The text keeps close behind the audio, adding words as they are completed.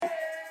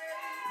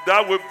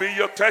That will be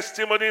your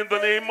testimony in the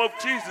name of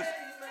Jesus.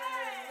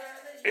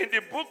 In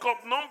the book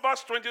of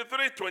Numbers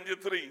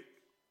 23:23,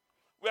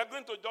 we are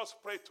going to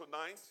just pray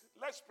tonight.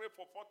 Let's pray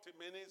for 40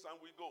 minutes and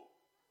we go.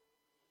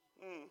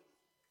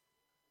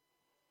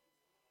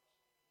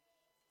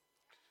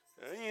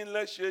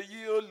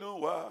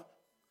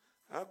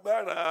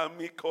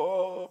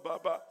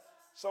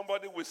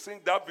 Somebody will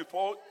sing that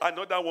before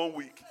another 1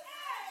 week.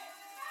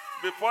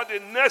 Before the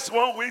next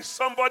 1 week,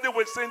 somebody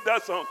will sing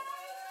that song.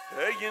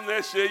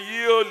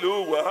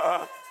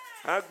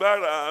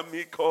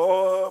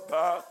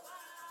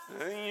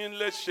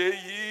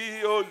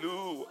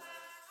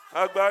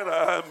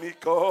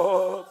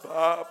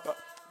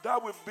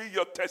 That will be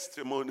your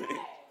testimony.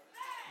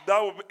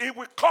 It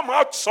will come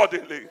out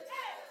suddenly.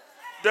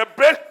 The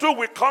breakthrough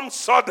will come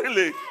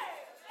suddenly.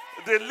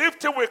 The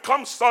lifting will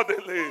come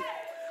suddenly.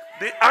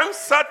 The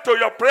answer to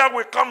your prayer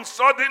will come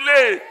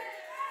suddenly.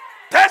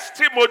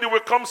 Testimony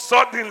will come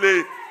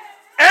suddenly.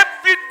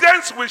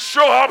 Evidence will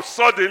show up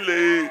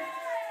suddenly.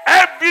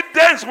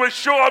 Evidence will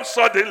show up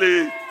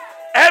suddenly.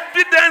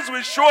 Evidence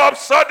will show up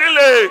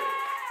suddenly.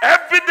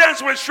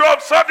 Evidence will show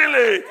up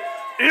suddenly.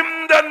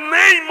 In the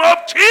name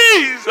of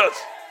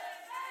Jesus.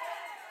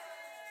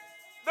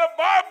 The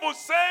Bible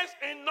says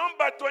in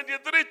number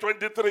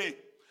 23:23,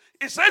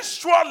 it says,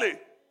 surely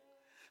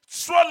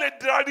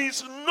there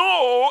is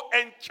no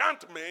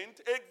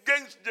enchantment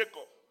against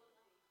Jacob.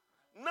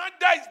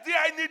 Neither is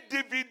there any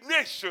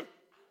divination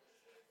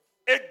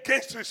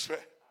against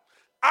Israel.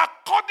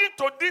 According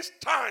to this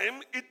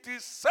time, it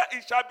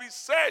shall be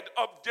said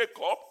of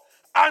Jacob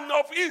and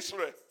of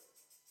Israel,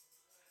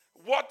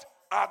 what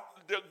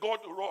the God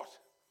wrought.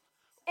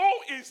 Who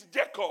is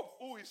Jacob?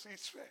 Who is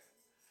Israel?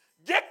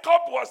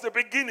 Jacob was the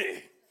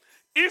beginning.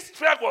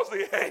 Israel was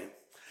the end.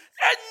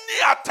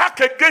 Any attack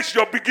against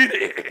your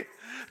beginning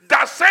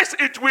that says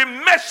it will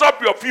mess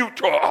up your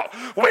future,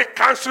 we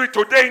cancel it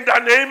today in the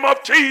name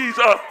of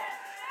Jesus.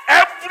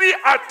 Every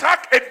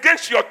attack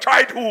against your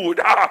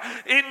childhood,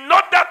 in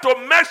order to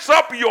mess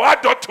up your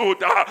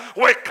adulthood,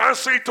 we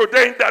cancel it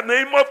today in the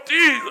name of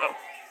Jesus.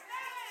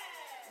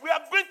 We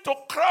are going to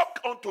cry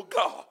unto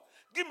God.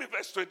 Give me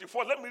verse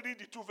 24. Let me read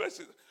the 2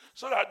 verses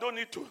so that I don't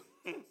need to.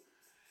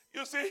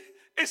 You see,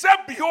 it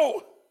said,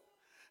 behold,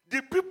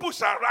 the people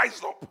shall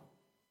rise up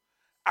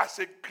as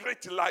a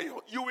great lion.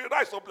 You will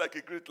rise up like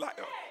a great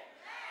lion.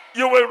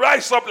 You will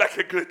rise up like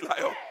a great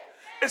lion.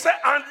 It said,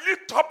 and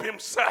lift up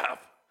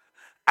himself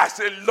as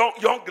a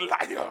young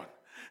lion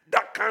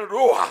that can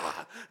roar,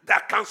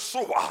 that can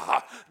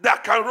soar,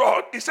 that can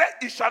run. He said,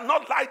 he shall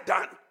not lie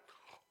down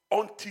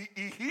until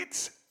he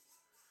hits.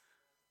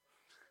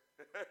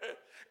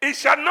 He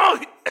shall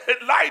not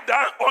lie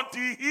down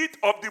until he eat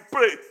of the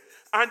prey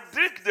and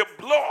drink the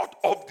blood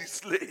of the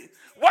slain.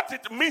 What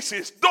it means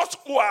is those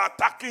who are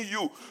attacking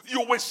you,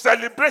 you will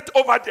celebrate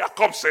over their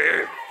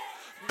corpses.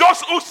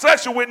 Those who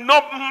says you will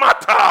not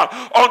matter,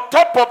 on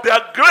top of their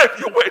grave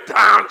you will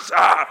dance.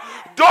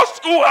 Those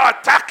who are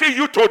attacking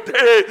you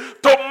today,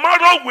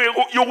 tomorrow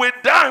you will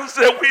dance.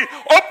 They will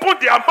open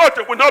their mouth,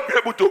 they will not be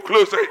able to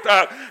close it.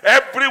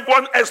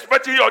 Everyone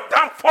expecting your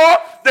downfall,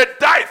 they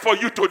die for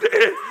you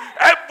today.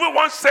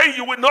 Everyone saying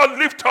you will not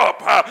lift up,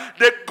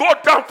 they go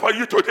down for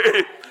you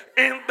today.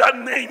 In the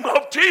name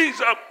of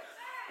Jesus.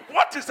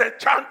 What is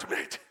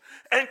enchantment?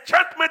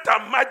 Enchantment, a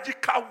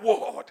magical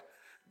word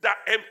that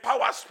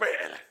empowers spell.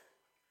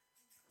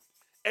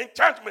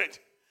 Enchantment,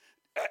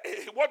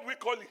 what we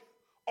call it,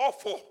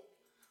 awful,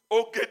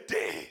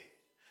 ogede,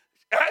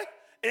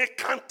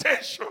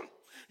 incantation.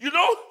 You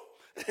know,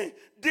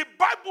 the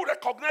Bible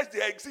recognizes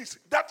they exist.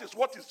 That is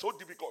what is so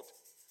difficult.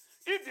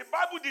 If the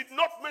Bible did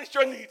not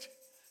mention it,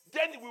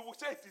 then we will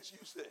say it is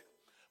useless.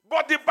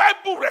 But the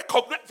Bible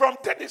recognizes, from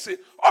Genesis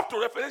up to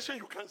Revelation,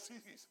 you can see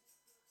this.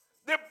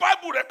 The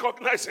Bible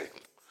recognizes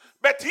it.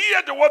 But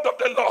hear the word of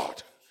the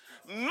Lord.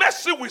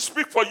 Mercy will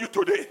speak for you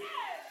today.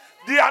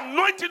 The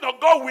anointing of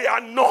God will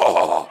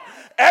annul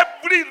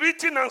every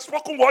written and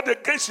spoken word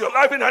against your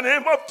life in the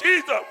name of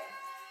Jesus.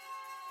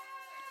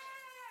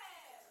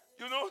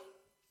 You know,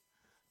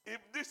 if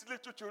these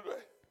little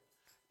children,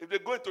 if they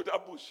go into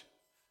that bush,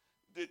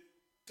 they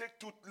take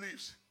 2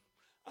 leaves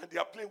and they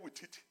are playing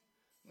with it.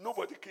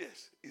 Nobody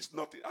cares. It's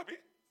nothing. I mean,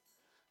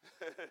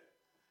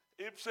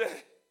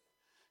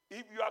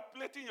 if you are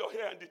plaiting your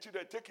hair and the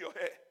children take your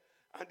hair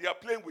and they are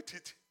playing with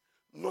it,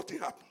 nothing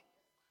happens.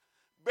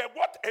 But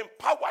what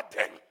empowered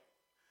them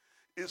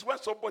is when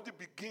somebody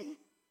begins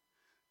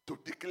to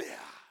declare.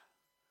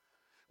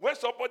 When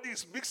somebody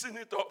is mixing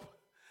it up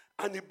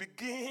and he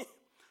begins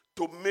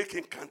to make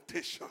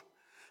incantation.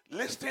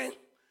 Listen,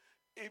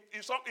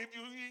 if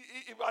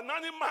an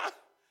animal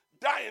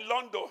die in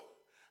London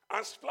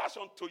and splash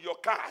onto your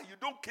car, you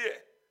don't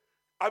care.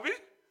 I mean,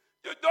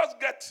 you just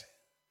get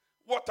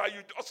water,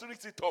 you just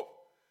rinse it up.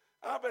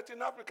 But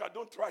in Africa,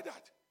 don't try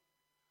that.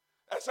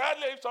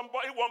 Especially if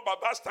somebody, one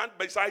Baba stand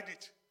beside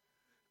it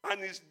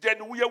and it's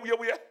dead,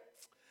 where.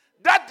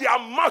 That their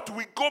mouth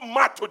will go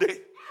mad today.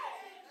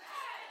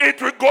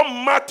 It will go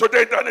mad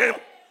today in the name.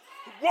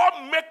 What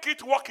make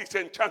it work is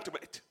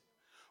enchantment.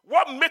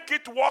 What make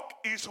it work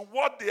is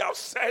what they have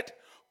said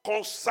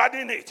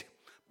concerning it.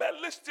 But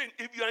listen,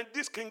 if you are in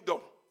this kingdom,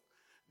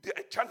 the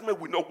enchantment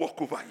will not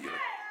work over you.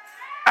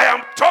 I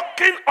am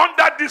talking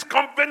under this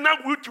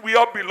covenant which we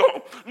all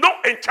belong. No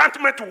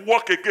enchantment will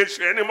work against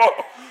you anymore.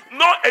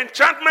 No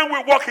enchantment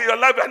will work in your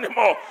life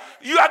anymore.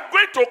 You are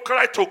going to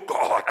cry to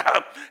God.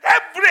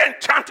 Every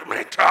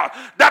enchantment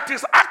that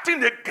is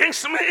acting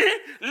against me,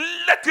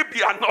 let it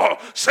be annulled.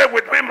 Say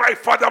with me, my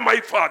Father, my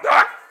Father.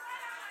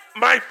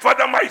 My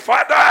Father, my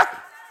Father.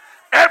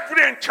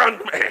 Every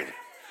enchantment,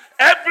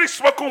 every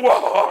spoken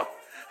word,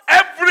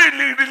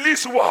 every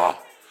release word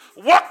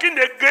working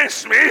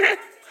against me,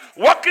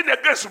 working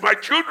against my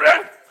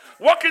children,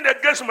 working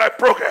against my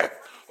progress.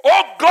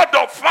 Oh God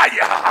of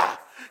fire,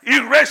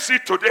 erase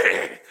it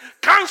today.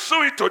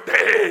 Cancel it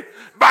today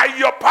by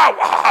your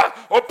power.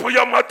 Open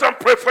your mouth and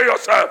pray for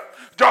yourself.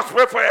 Just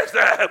pray for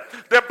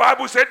yourself. The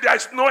Bible said there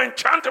is no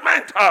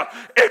enchantment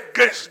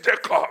against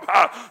Jacob,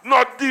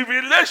 not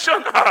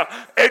divination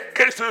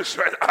against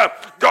Israel.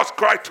 Just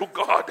cry to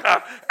God.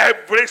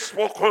 Every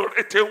spoken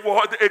written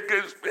word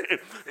against me,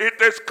 it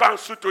is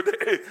cancelled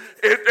today.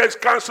 It is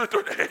cancelled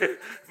today.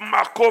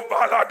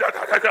 Makobala da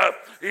da da da.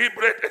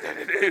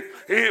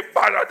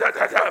 Ibara da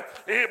da da.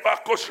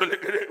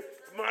 Ibakosulegede.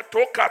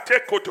 Matoka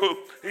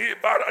tekoto,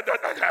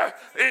 ibaradada,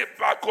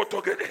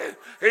 ibakoto gede,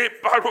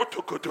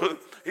 ibaroto koto,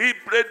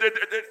 ibrede,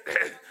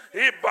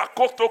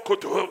 ibakoto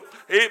koto,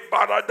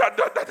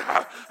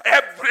 ibaradada.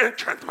 Every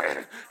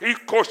enchantment,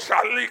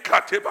 ikoshali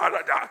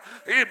katibarada,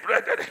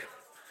 ibrede.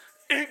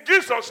 In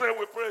Jesus' name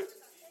we pray.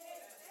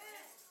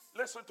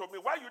 Listen to me.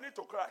 Why you need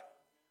to cry?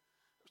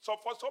 So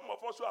for some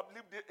of us who have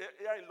lived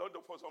here in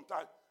London for some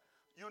time,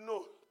 you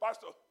know,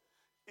 Pastor,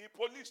 if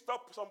police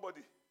stop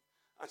somebody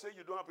and say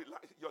you don't have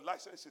your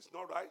license is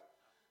not right,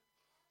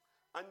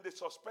 and they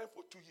suspend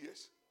for 2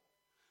 years,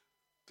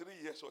 3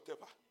 years,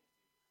 whatever.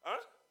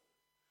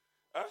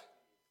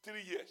 3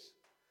 years.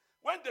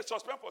 When they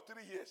suspend for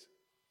 3 years,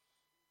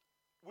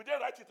 will they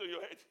write it on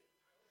your head?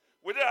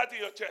 Will they write it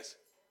in your chest?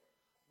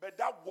 But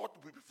that word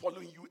will be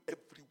following you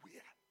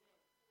everywhere.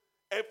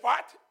 In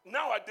fact,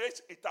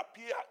 nowadays it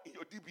appears in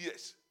your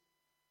DBS.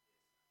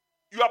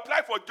 You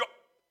apply for job,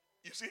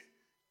 you see,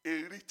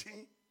 a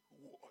written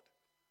word.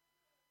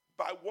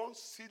 By one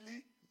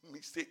silly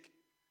mistake.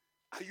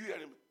 Are you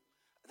hearing me?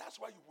 That's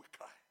why you will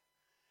cry.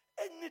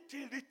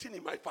 Anything written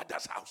in my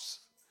Father's house,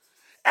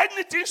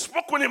 anything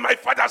spoken in my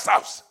Father's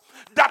house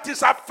that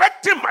is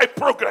affecting my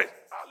progress.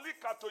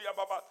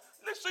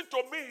 Listen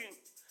to me.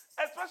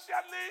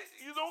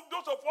 Especially,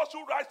 those of us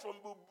who rise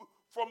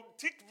from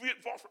thick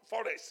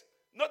forest,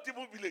 not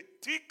even village,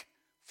 thick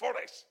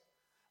forest.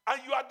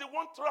 And you are the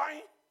one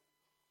trying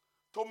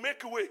to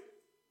make way.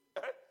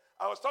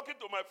 I was talking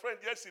to my friend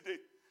yesterday.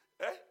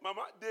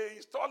 Mama, they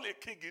installed a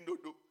king in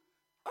Odo,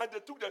 and they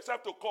took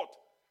themselves to court,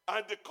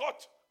 and the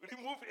court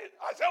removed it.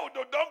 I said,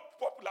 Odo, don't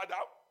popular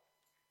now.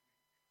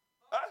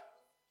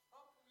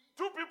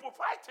 2 people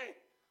fighting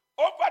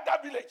over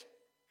that village.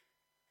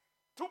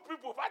 2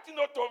 people fighting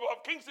out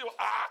of King's Hill.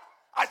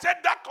 I said,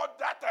 that court,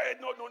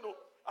 no.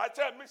 I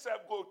said,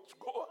 myself, go.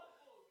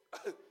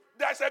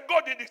 There's a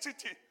God in the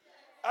city.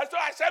 And so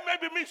I said,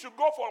 maybe me should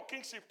go for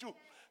kingship too.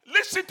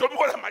 Listen to me,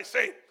 what am I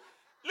saying?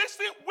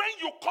 Listen, when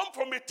you come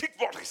from a thick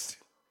forest,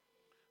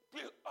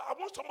 please, I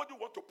want somebody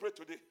who want to pray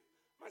today.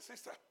 My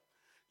sister,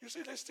 you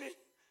see, listen,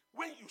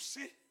 when you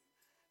see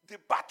the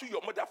battle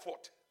your mother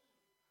fought,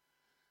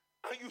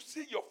 and you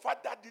see your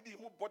father didn't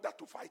even bother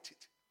to fight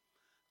it,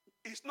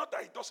 it's not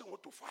that he doesn't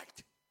want to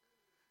fight,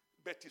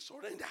 but he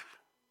surrendered.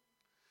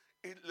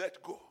 He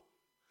let go.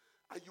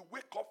 And you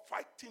wake up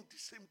fighting the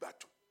same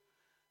battle.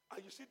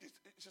 And you see this,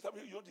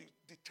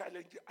 the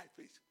challenge I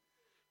face.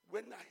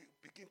 When I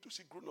begin to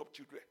see grown-up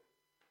children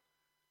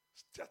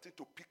starting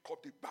to pick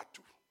up the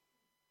battle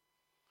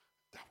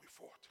that we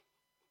fought.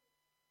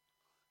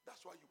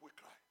 That's why you will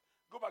cry.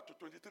 Go back to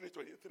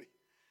 23.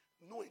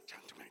 No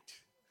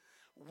enchantment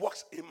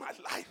works in my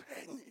life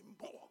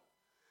anymore.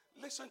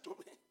 Listen to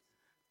me.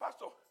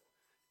 Pastor,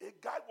 a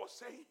guy was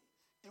saying,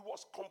 he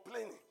was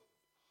complaining.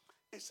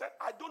 He said,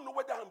 I don't know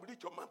whether I'm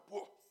rich or I'm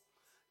poor.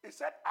 He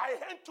said, I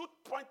earn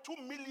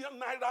 2.2 million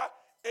naira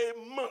a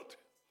month.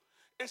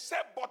 He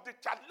said, but the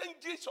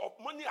challenges of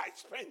money I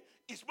spend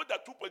is more than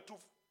 2.2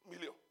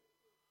 million.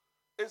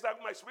 It's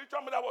like my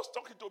spiritual mother was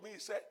talking to me. He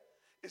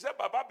said,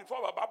 Baba,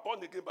 before Baba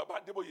born again, Baba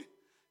Deboye,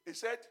 he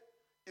said,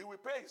 he will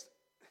pay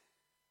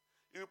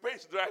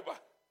his driver.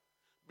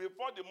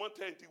 Before the month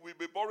end, he will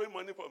be borrowing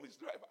money from his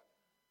driver.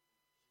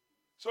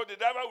 So the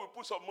driver will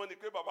put some money,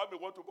 because Baba may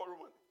want to borrow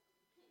money.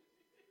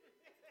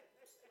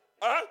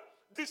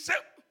 The same.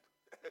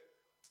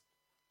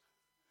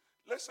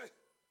 Listen.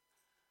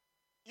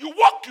 You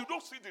walk, you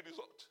don't see the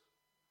result.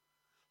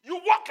 You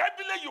walk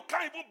heavily, you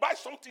can't even buy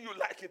something you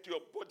like into your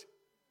body.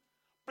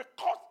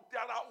 Because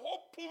there are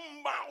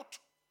open mouth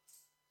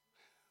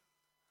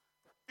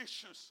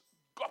issues.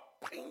 God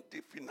pain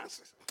the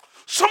finances.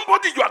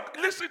 Somebody, you are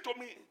listening to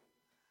me.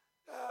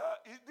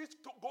 It needs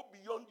to go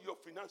beyond your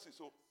finances.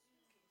 So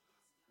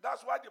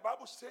that's why the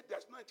Bible said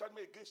there's no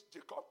enchantment against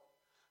Jacob.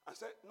 and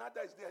said,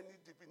 neither is there any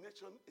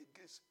divination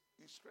against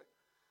Israel.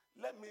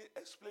 Let me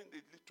explain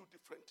a little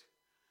different.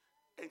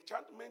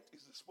 Enchantment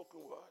is the spoken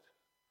word,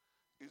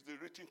 is the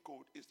written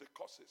code, is the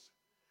curses.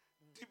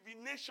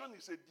 Divination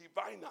is a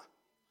diviner.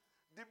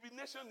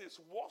 Divination is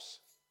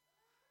worse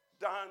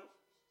than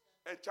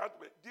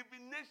enchantment.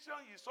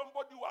 Divination is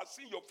somebody who has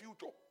seen your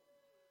future,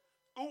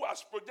 who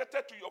has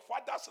projected to your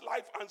father's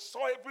life and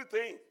saw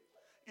everything.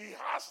 He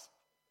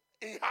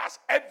has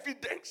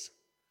evidence.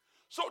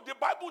 So the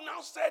Bible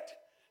now said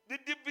the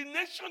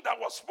divination that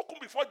was spoken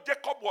before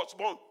Jacob was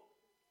born,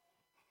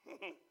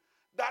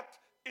 that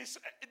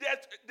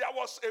there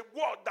was a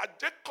word that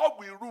Jacob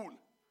will rule,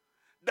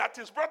 that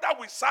his brother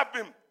will serve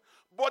him.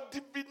 But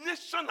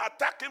divination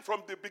attacked him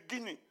from the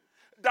beginning,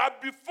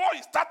 that before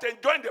he started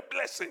enjoying the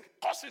blessing,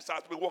 curses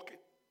has been working.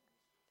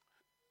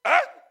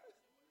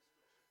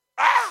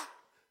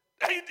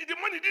 The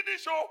money didn't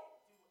show.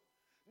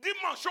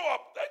 Demon show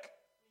up.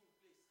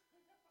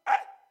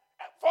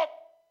 For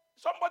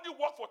somebody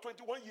worked for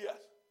 21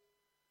 years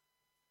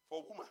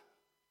for a woman.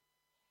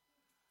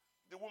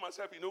 The woman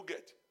said he no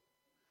get.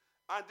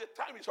 And the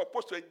time he's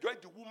supposed to enjoy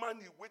the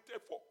woman he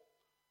waited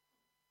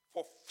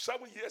for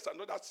 7 years,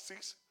 another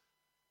 6,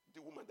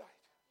 the woman died.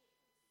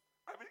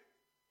 I mean,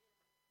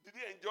 did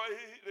he enjoy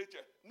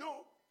Rachel?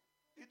 No,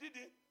 he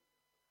didn't.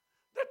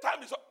 The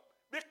time is up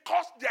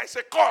because there is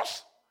a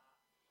curse.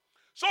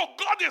 So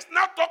God is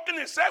now talking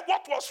and said,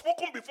 what was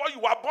spoken before you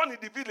were born in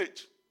the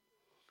village,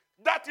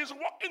 that is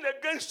working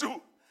against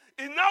you.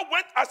 He now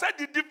went and said,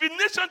 the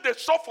divination they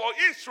saw for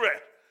Israel,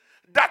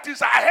 that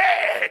is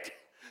ahead,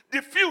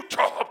 the future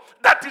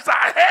that is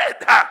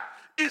ahead,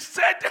 he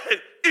said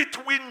it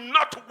will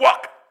not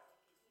work.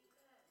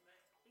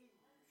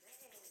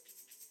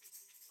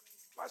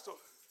 Pastor,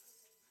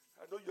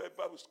 I know you're a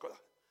Bible scholar.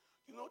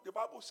 You know, the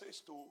Bible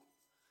says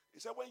he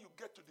said, when you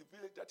get to the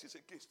village that is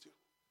against you,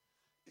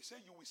 he said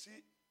you will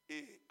see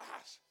a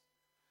ass,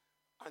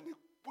 and he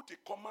put a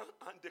comma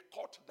and the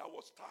cord that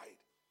was tied.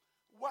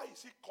 Why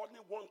is he calling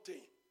one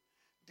thing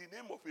the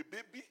name of a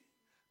baby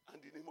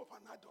and the name of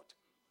an adult?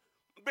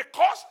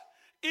 Because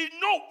he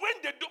know when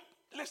they do.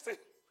 Listen,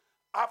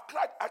 I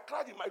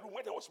cried in my room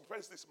when I was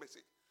preparing this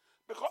message,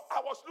 because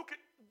I was looking,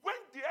 when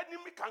the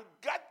enemy can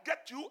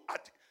get you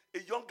at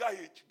a younger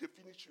age, they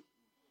finish you.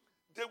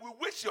 They will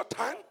waste your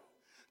time,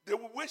 they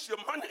will waste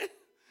your money,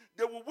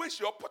 they will waste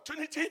your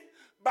opportunity.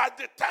 By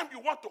the time you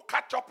want to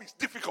catch up, it's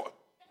difficult.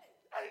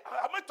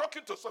 Am I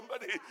talking to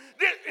somebody?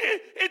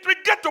 It will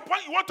get to a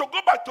point you want to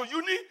go back to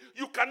uni,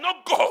 you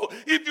cannot go.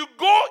 If you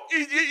go,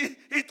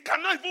 it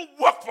cannot even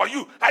work for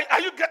you. Are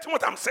you getting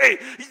what I'm saying?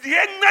 The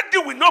energy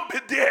will not be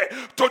there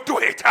to do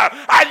it.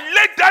 I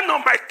lay down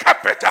on my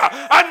carpet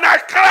and I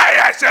cry.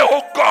 I say,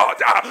 oh God,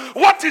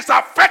 what is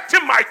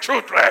affecting my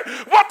children?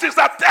 What is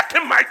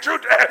attacking my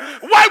children?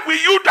 Why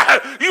will you die?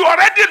 You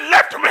already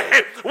left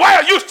me. Why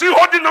are you still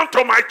holding on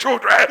to my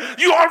children?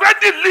 You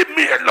already leave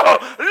me alone.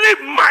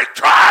 Leave my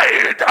child.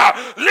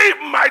 Leave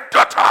my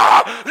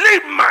daughter,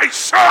 leave my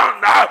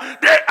son.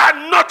 They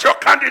are not your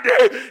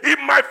candidate. If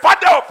my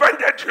father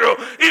offended you,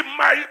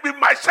 if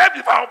myself,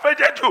 if I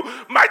offended you,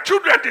 my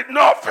children did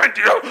not offend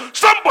you.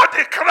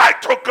 Somebody cry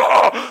to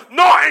God.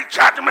 No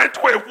enchantment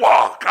will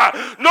work.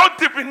 No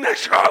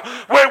divination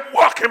will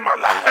work in my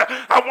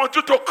life. I want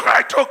you to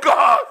cry to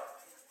God.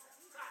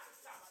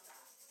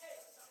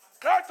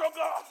 Cry to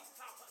God.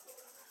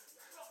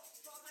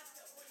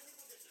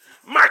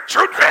 My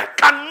children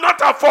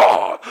cannot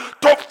afford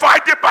to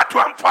fight the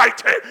battle I'm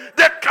fighting.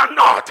 They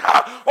cannot.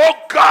 Oh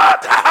God,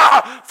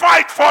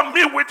 fight for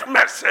me with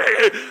mercy.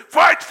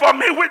 Fight for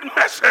me with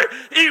mercy.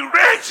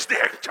 Erase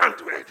the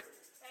enchantment.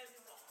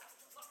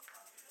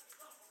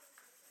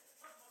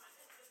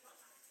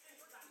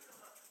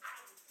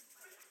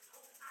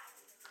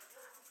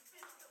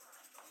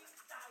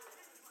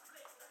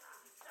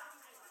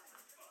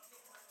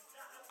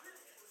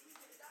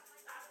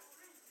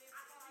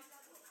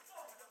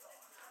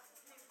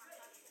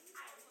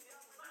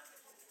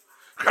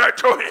 Cry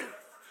to him.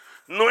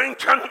 No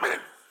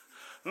enchantment,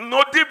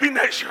 no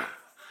divination,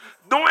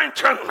 no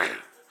enchantment,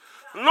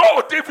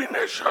 no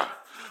divination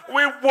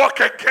will work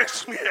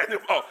against me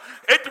anymore.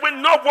 It will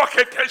not work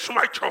against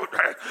my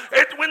children.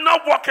 It will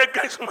not work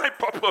against my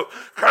people.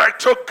 Cry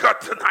to God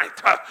tonight.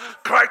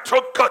 Cry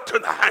to God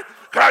tonight.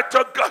 Cry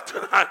to God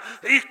tonight.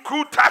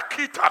 Ikuta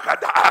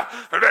kitakada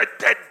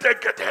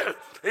rededegede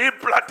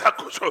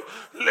iblatakuso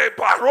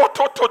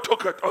lebaroto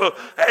totoketo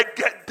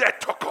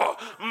egedetoko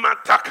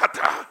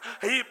matakata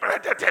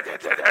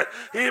ibredededede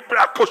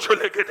ibrakoso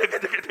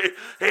legedegede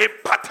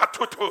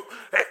ipatatutu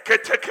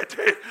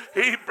eketekete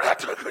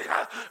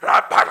ibratakuya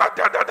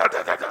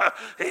rabaradadadadada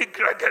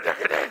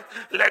igregedegede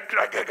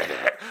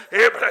legregede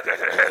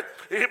ibrededede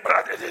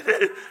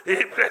ibrededede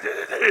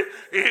ibrededede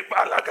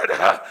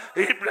ibalagada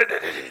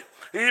ibrededede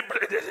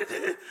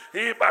Ibredede,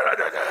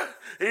 Ibaradada,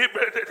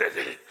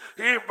 Ibredede,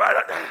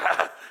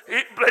 Ibaradada,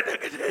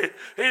 Ibredede,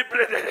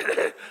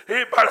 Ibredede,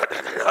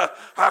 Ibaradada,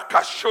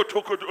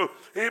 Akashotokudu,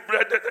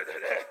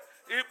 Ibredede,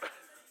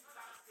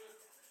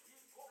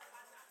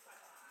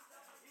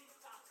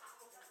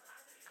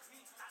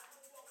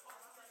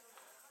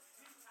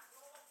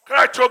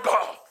 Cry to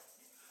God.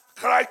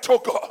 Cry to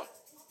God.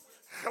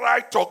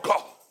 Cry to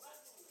God.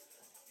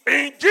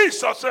 In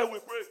Jesus' name we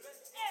pray.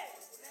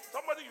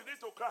 Somebody, you need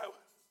to cry.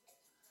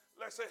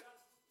 Let's say,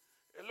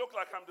 it look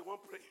like I'm the one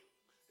praying.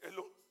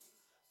 Hello.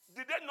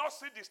 Did they not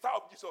see the star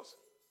of Jesus?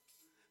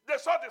 They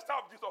saw the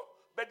star of Jesus,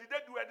 but did they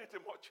do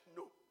anything much?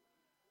 No.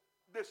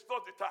 They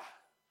saw the star.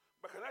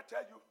 But can I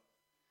tell you,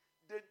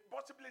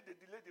 possibly they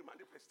delayed the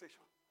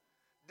manifestation.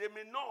 They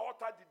may not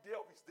alter the day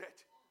of his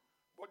death,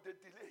 but they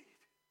delayed.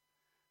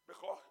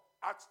 Because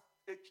at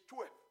age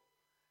 12,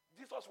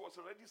 Jesus was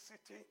already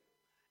sitting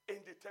in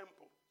the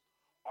temple.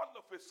 All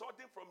of a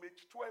sudden, from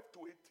age 12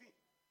 to 18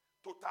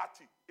 to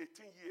 30,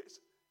 18 years,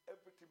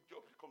 everything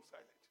just becomes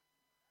silent.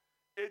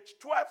 Age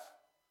 12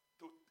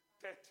 to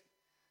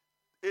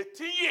 30,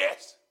 18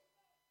 years,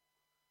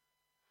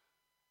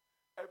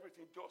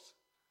 everything just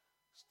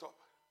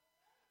stopped.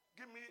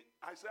 Give me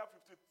Isaiah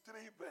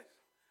 53 verse.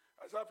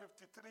 Isaiah 19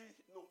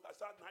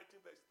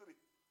 verse 3.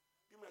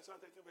 Give me Isaiah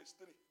 19 verse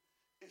 3.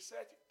 It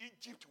said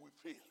Egypt will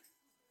fail.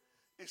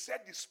 It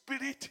said the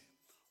spirit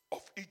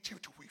of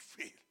Egypt will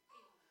fail.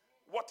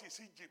 What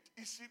is Egypt?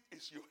 Egypt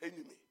is your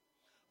enemy.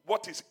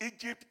 What is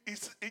Egypt?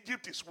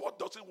 Egypt is what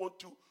doesn't want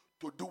to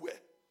do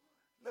well.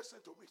 Listen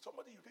to me.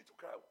 Somebody, you need to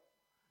cry.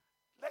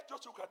 Let's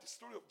just look at the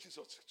story of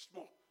Jesus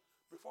small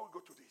before we go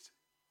to this.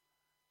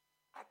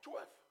 At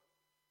 12,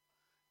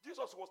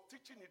 Jesus was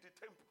teaching in the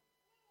temple.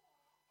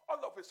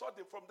 All of a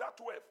sudden, from that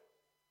 12,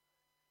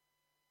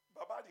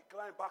 Baba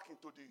declined back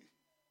into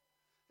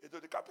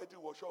the carpentry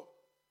workshop.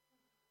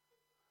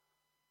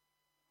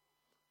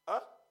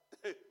 Huh?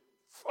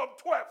 From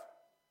 12,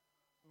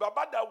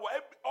 Baba,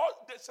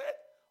 they said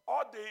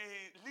all the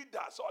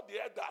leaders, all the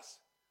elders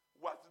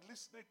was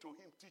listening to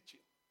him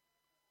teaching.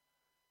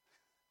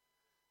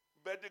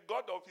 But the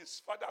God of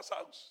his father's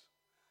house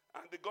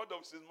and the God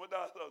of his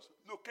mother's house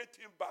locate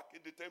him back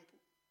in the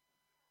temple.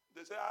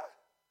 They say,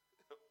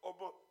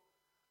 Obo,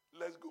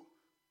 let's go.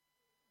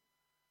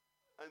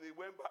 And he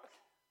went back.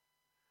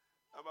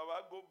 And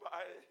Baba go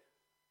by.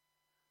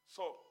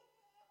 So,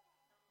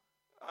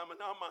 I'm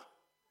an armor.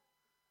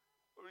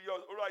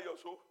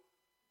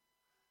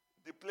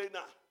 The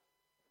planer,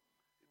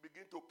 he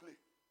begin to play.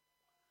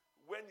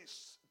 When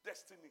his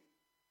destiny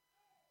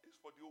is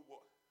for the whole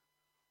world.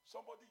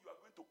 Somebody, you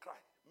are going to cry.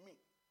 Me,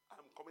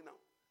 I'm coming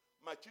out.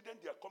 My children,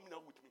 they are coming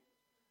out with me.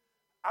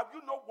 Have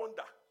you no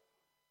wonder?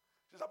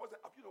 She's about to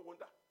say, have you no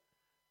wonder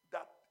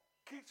that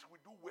kids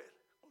will do well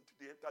until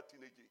they enter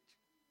teenage age?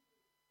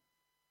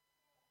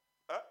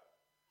 Huh?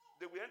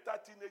 They will enter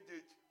teenage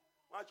age.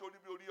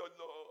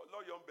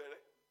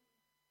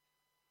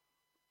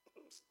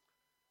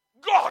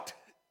 God,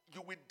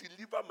 you will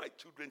deliver my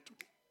children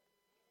today.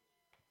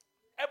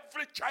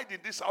 Every child in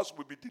this house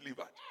will be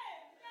delivered.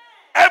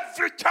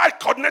 Every child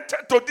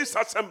connected to this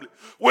assembly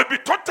will be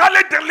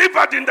totally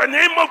delivered in the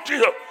name of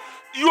Jesus.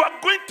 You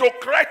are going to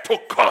cry to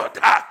God.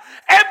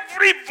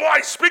 Every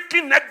voice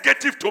speaking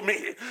negative to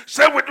me,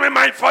 say with me,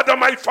 my Father,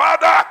 my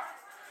Father,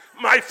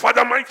 my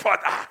Father, my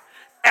Father.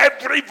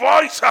 Every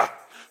voice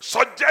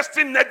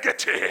suggesting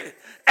negative,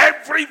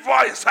 every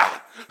voice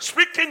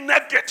speaking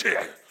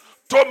negative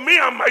to me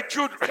and my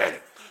children,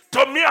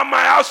 to me and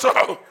my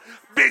household,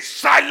 be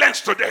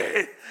silenced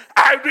today.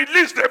 I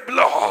release the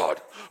blood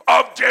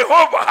of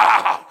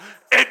Jehovah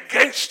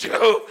against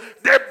you.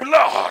 The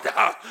blood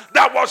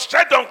that was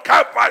shed on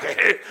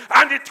Calvary,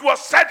 and it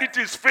was said it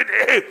is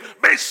finished.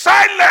 Be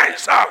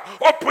silenced.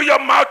 Open your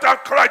mouth and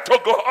cry to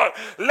God.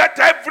 Let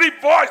every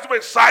voice be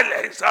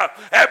silenced.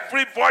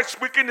 Every voice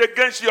speaking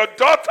against your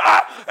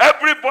daughter,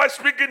 every voice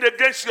speaking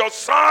against your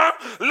son,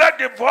 let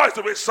the voice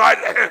be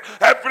silent.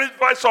 Every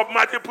voice of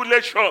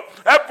manipulation,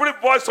 every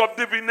voice of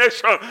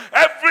divination,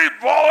 every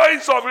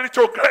voice of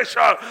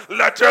retrogression,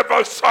 let it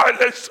be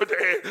silenced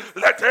today.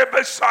 Let it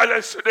be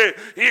silenced today.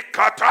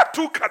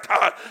 Ikatatukata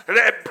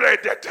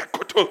rebredete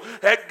kutu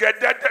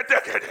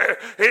egedededegede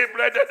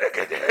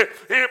ibrededegede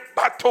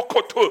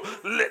ibatokotu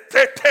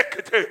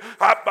letetekete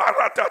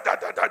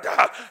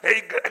abaratadadada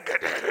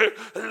egede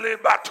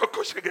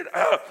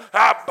libatokoshigeda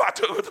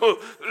abatokotu.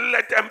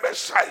 Let them be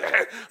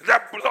silent.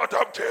 The blood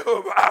of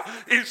Jehovah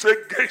is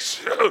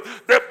against you.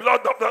 The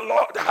blood of the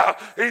Lord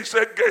is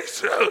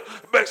against you.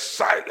 Be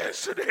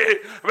silenced today.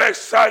 Be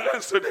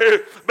silenced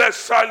today. Be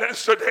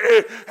silenced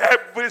today.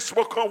 Every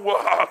spoken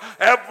word,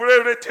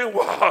 every written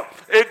word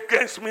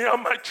against me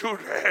and my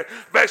children,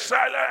 be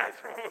silent.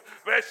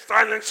 Be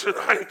silent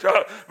tonight.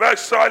 Be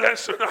silent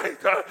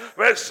tonight.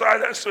 Be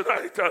silent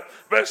tonight.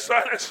 Be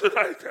silent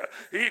tonight.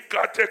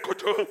 Ikate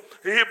kutu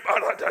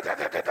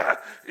ibaradadadada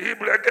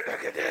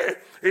ibregedegede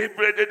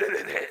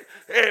ibrededede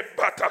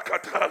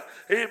ibatakata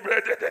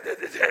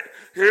ibrededede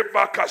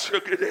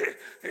ibakashugede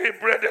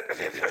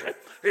ibrededede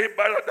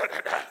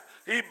ibaradadada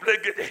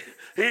ibregede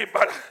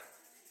ibara.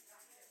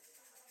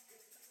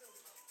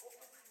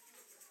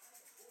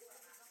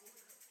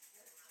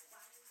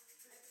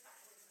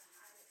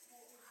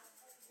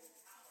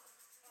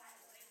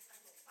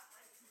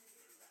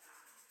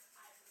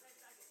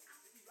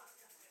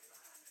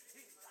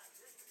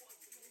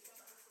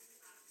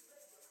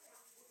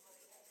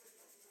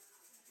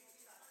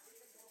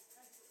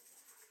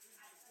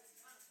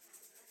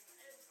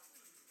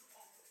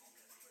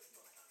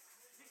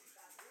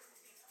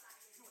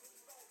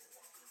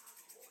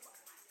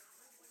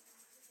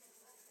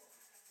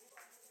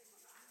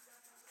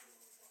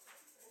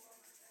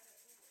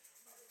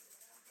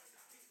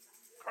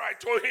 Cry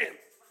to him.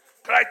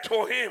 Cry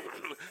to him.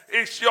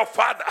 It's your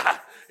father.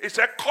 He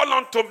said, call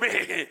unto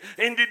me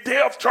in the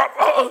day of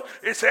trouble.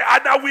 He said,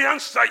 and I will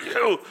answer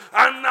you.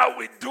 And I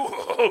will do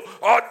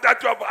all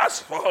that you have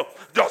asked for.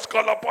 Just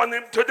call upon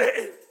him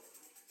today.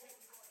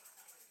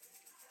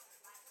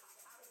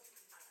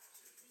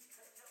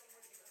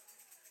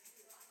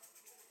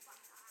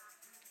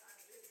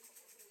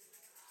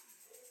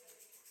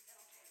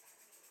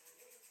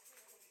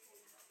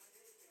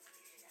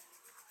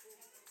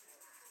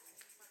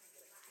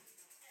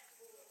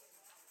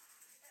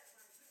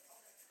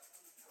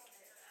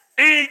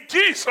 In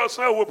Jesus'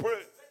 name we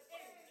pray.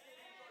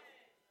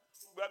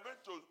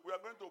 We are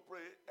going to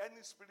pray.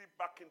 Any spirit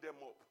backing them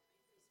up.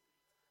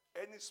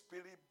 Any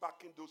spirit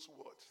backing those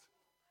words.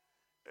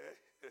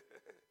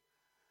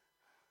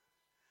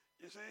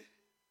 You see,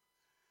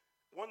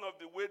 one of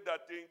the ways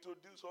that they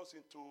introduce us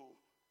into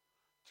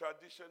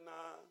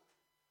traditional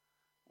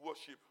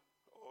worship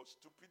or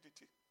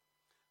stupidity.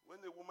 When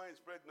a woman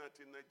is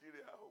pregnant in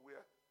Nigeria or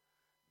where,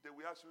 they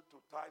will ask you to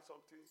tie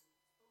something.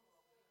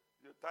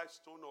 You tie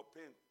stone or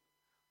pen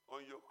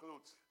on your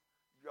clothes.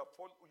 You are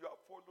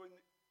following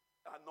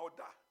an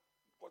order.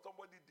 Because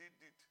somebody did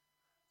it.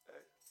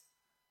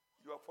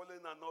 You are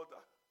following an order.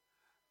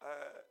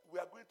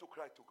 We are going to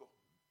cry to God.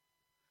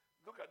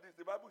 Look at this.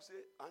 The Bible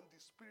says, and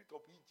the spirit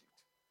of Egypt.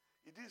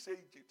 It didn't say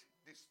Egypt.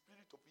 The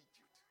spirit of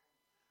Egypt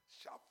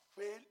shall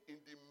fail in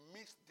the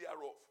midst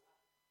thereof.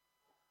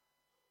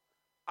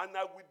 And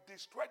I will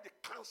destroy the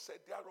cancer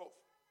thereof.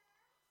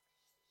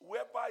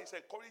 Whoever is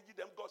encouraging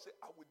them, God said,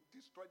 I will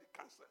destroy the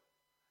cancer.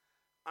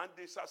 And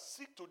they shall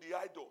seek to the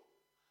idol,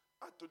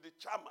 and to the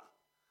charmer,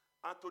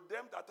 and to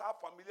them that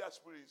have familiar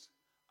spirits,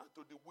 and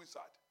to the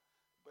wizard.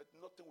 But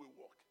nothing will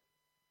work.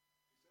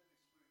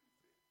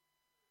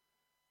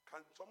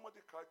 Can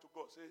somebody cry to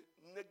God, say,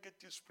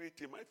 negative spirit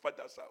in my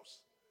father's house,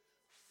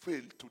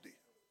 fail today.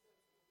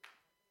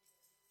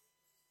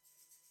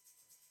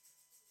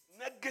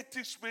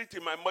 Negative spirit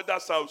in my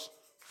mother's house,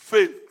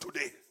 fail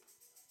today.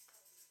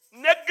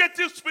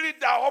 Negative spirit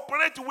that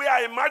operate where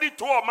I am married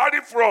to or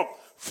married from,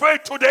 fail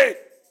today.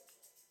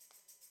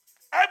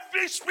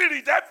 Every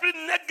spirit, every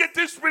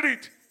negative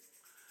spirit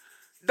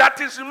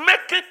that is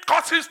making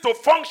causes to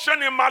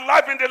function in my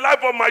life, in the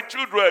life of my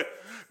children,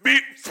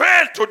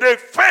 fail today,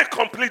 fail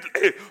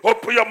completely.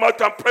 Open your mouth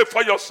and pray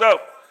for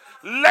yourself.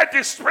 Let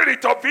the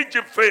spirit of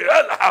Egypt fail.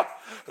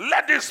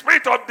 Let the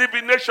spirit of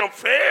divination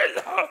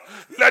fail.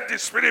 Let the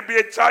spirit be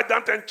a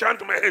trident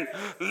enchantment.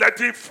 Let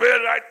it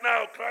fail right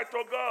now. Cry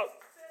to God.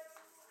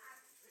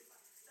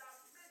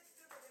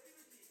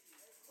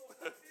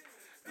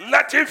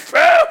 Let it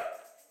fail.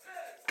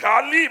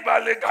 Kaliba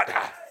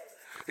legada.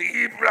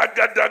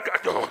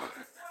 Ibragadagado.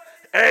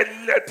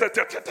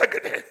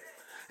 Eletetetegede.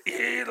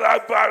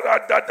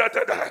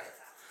 Ilabaradadadada.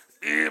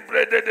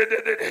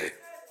 Ibredededede.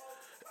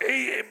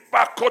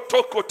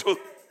 Ibakotokoto.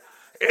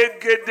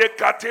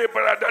 Egedekate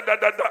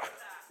bradadadada.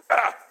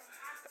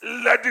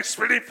 Let the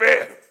spirit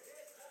fail.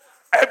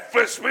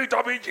 Every spirit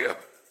of Egypt.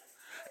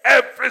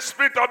 Every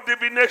spirit of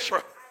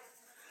divination.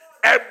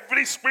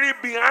 Every spirit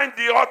behind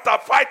the altar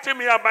fighting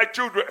me and my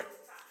children,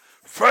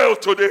 fail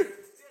today.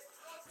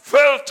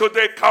 Fail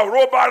today.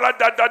 Karobara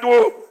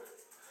dadado.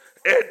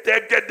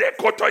 Edegede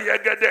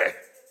kotoyegede.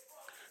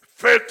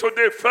 Fail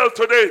today. Fail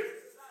today.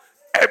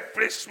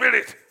 Every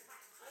spirit.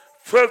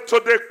 Fail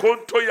today.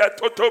 Kontoya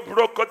toto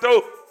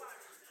brokoto.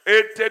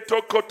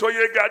 Eteto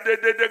kotoyegade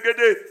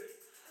dedegede.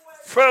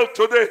 Fail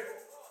today.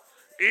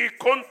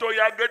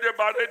 Ikontoyagede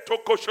bare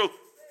tokosho.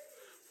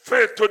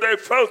 Fail today.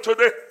 Fail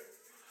today.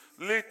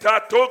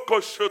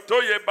 Litatoko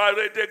shotoye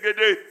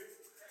baredegede.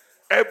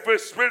 Every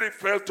spirit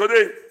fell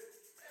today.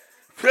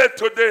 Fell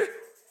today.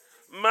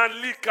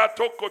 Malika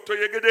toko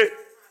toyegede.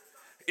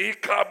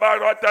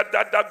 Ikabarata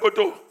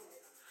dadagodo.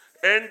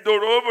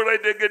 Endorobre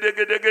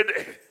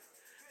degedegedegede.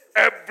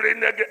 Every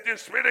negative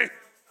spirit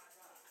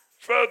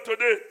fell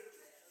today.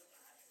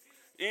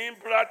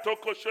 Imbra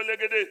toko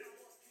sholegede.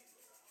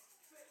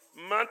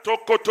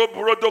 Mantoko to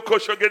brodoko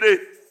shogede.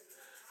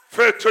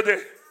 Fell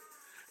today.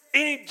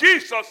 In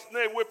Jesus'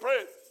 name we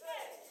pray.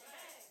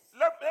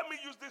 Let me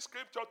use this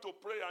scripture to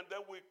pray and then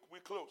we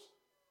close.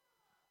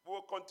 We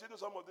will continue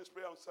some of this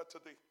prayer on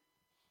Saturday.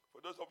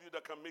 For those of you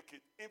that can make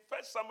it. In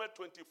 1 Samuel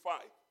 25,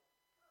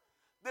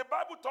 the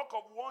Bible talk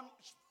of one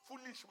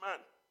foolish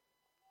man,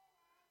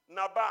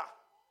 Nabal.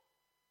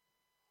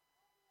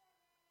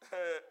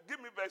 Give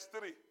me verse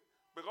 3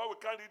 because we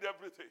can't read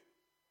everything.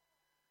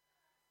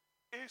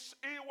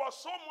 He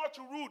was so much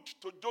rude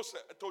to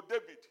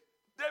David.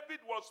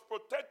 David was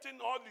protecting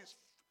all his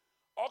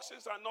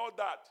oxen and all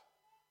that.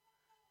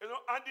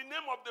 And the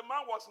name of the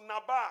man was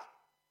Nabal.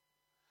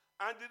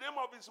 And the name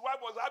of his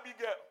wife was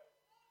Abigail.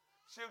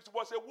 She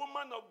was a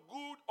woman of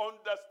good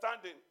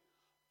understanding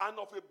and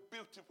of a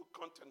beautiful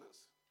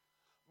countenance.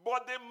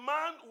 But the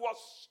man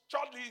was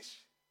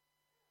churlish.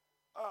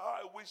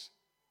 I wish.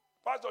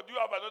 Pastor, do you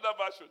have another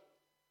version?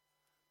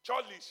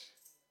 Churlish.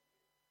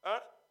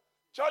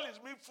 Churlish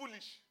means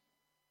foolish.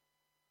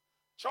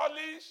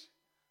 Churlish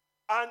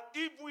and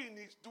evil in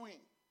his doing.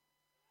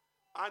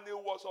 And he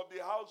was of the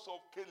house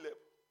of Caleb.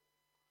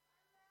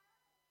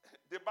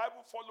 The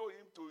Bible followed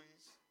him to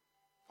his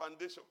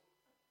foundation.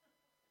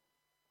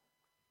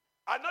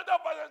 Another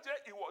person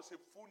said he was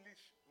a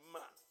foolish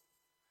man.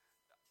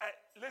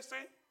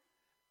 Listen,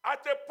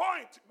 at a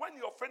point when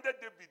he offended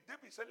David,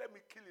 David said, let me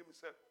kill him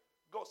himself.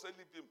 God said,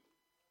 leave him.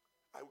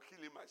 I will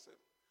kill him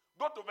myself.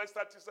 Go to verse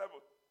 37.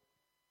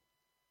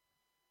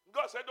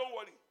 God said, don't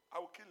worry, I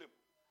will kill him.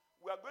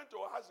 We are going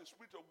to ask the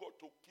Spirit of God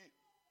to kill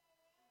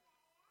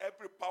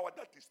every power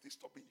that is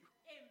disturbing you.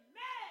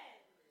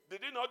 Amen.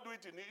 Did he not do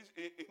it in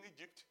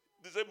Egypt?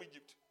 The same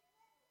Egypt.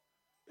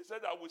 He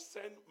said, I will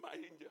send my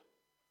angel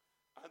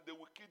and they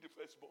will kill the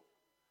firstborn.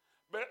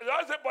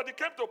 But it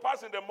came to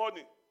pass in the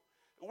morning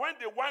when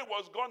the wine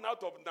was gone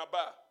out of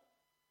Nabal.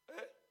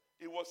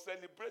 He was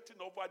celebrating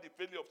over the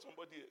failure of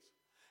somebody else.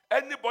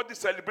 Anybody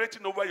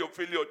celebrating over your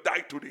failure,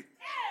 die today.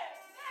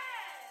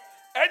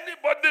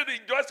 Anybody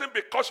rejoicing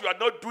because you are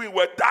not doing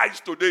well, dies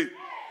today.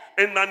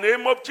 In the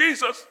name of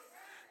Jesus.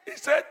 He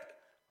said,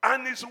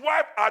 and his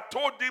wife had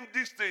told him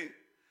this thing,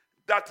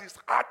 that his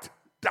heart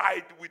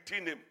died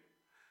within him,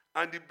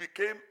 and he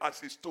became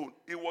as a stone.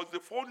 He was the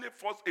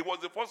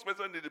first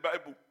person in the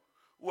Bible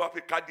who had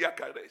a cardiac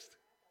arrest.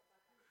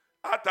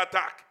 Heart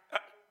attack.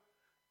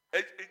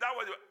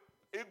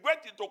 He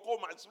went into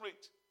coma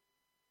straight.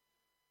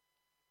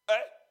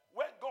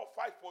 When God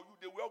fight for you,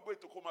 they will all go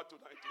into coma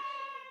tonight.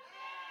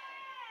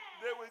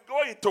 They will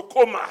go into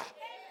coma.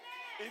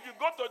 If you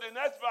go to the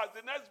next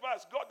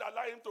verse, God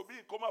allowed him to be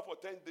in coma for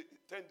 10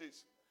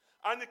 days.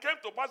 And it came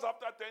to pass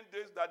after 10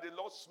 days that the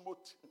Lord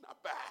smote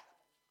Nabal.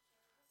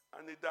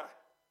 And he died.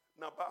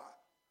 Nabal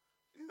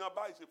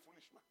is a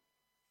foolish man.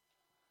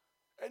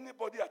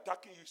 Anybody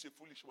attacking you is a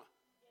foolish man.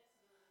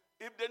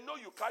 If they know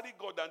you carry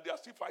God and they are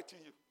still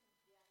fighting you,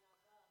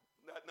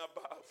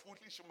 Nabal,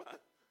 foolish man,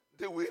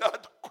 they will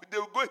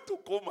go into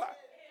coma.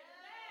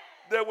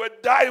 They will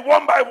die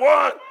one by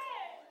one.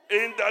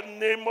 In the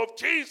name of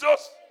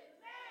Jesus.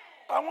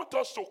 I want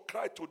us to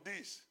cry to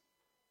this.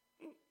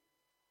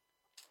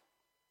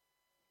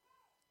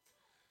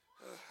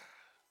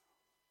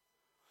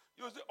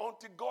 You see,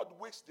 until God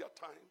wastes their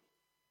time,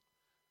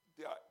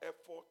 their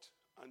effort,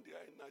 and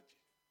their energy,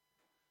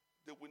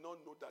 they will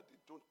not know that they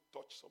don't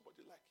touch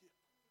somebody like him.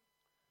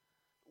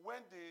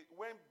 When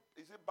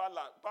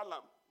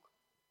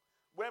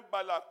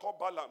Balaam called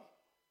Balaam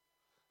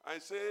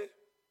and say,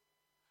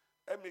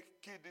 let me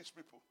kill these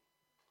people.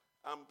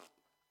 I'm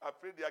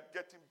afraid they are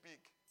getting big.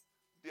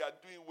 They are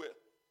doing well.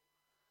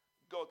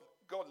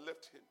 God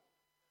left him.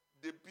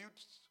 They built,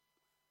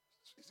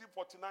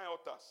 49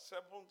 altars,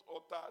 7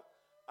 altars,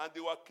 and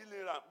they were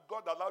killing them.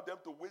 God allowed them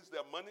to waste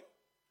their money.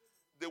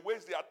 They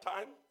waste their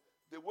time.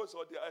 They waste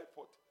all their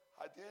effort.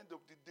 At the end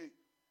of the day,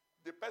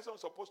 the person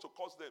supposed to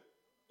curse them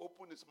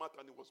opened his mouth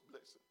and he was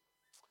blessed.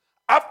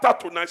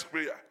 After tonight's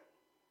prayer,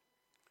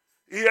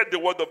 hear the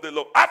word of the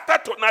Lord.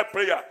 After tonight's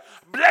prayer,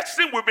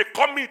 blessing will be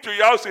coming to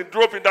your house in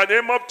drove in the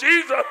name of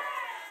Jesus.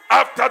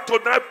 After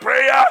tonight's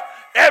prayer,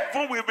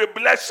 heaven will be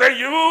blessing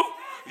you.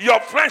 Your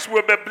friends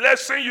will be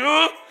blessing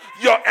you.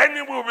 Your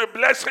enemy will be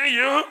blessing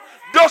you.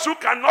 Those who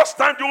cannot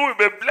stand you will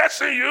be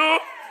blessing you.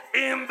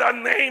 In the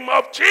name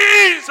of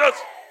Jesus.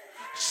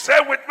 Say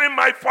with me,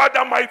 my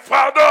Father, my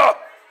Father.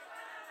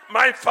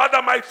 My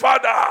Father, my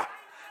Father.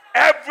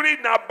 Every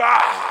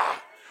Nabal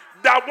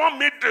that want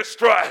me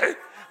destroyed,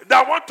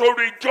 that want to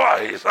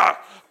rejoice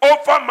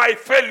over my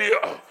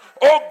failure,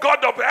 oh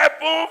God of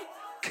heaven,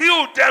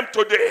 kill them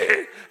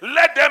today.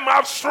 Let them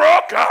have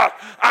stroke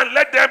and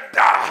let them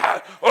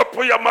die.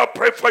 Open your mouth,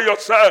 pray for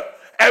yourself.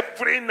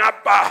 Every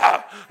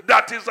Nabal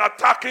that is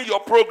attacking your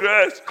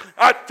progress,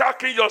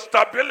 attacking your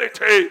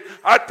stability,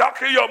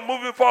 attacking your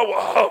moving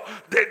forward,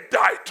 they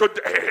die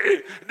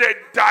today. They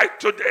die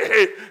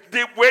today.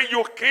 The way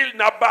you kill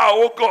Nabal,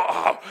 oh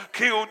God,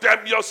 kill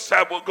them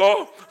yourself, oh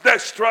God.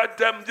 Destroy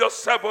them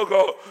yourself, oh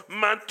God.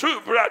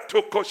 Mantubra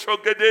to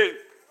koshogede.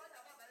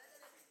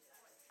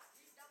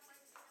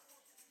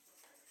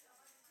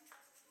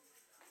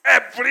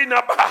 Every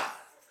Nabal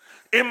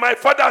in my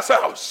father's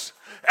house,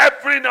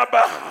 every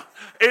Nabal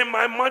in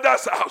my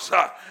mother's house,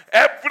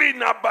 every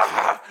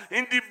Nabal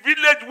in the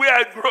village where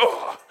I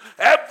grow,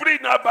 every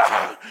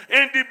Nabal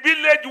in the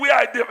village where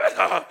I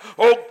develop,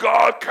 oh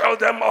God, kill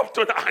them up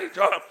tonight.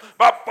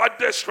 Papa,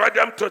 destroy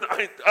them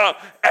tonight.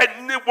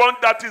 Anyone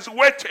that is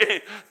waiting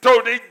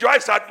to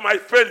rejoice at my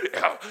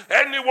failure,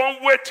 anyone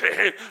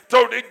waiting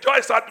to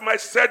rejoice at my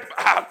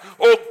setback,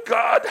 oh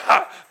God,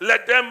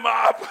 let them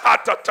have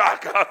heart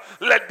attack.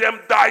 Let them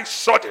die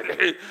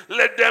suddenly.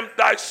 Let them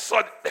die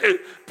suddenly.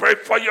 Pray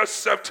for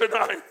yourself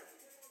tonight.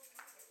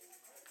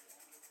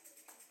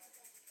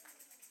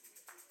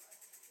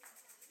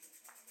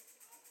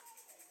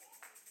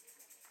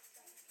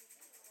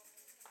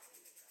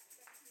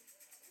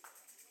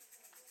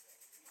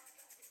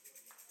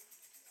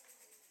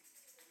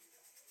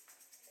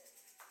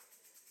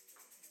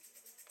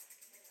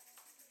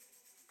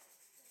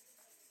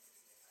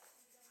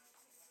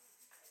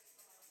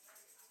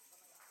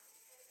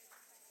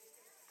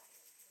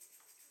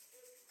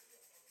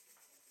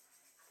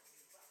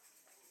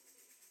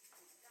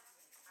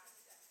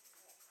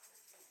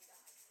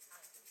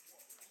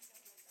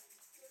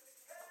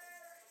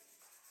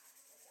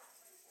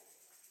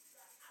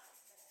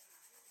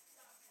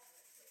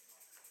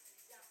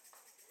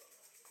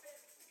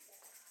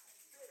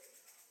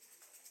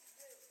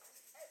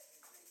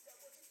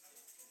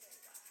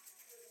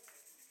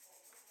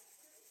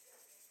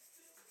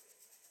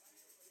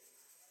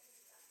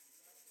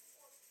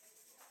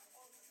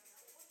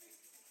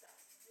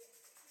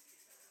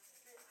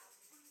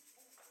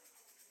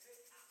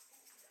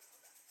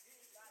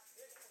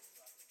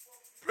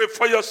 Pray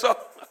for yourself.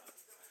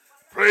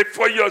 Pray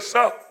for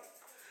yourself.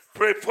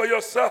 Pray for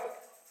yourself.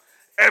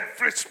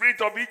 Every spirit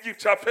of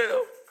Egypt shall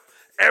fail.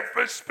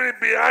 Every spirit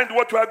behind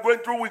what you are going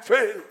through will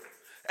fail.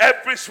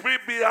 Every spirit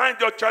behind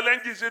your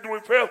challenges, it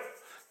will fail.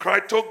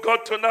 Cry to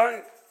God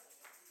tonight.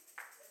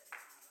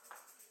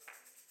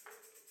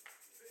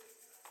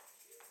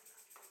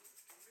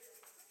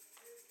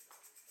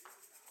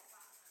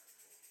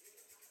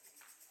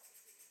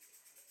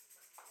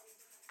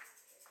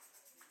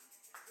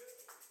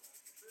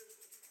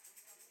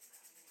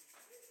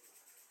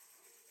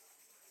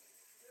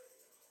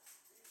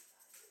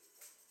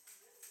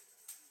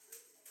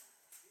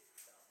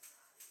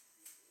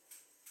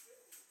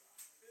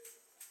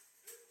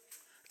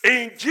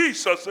 In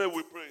Jesus' name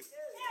we pray.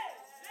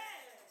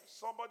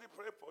 Somebody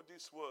pray for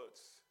these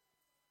words.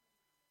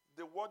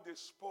 The word they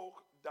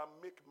spoke that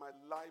make my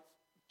life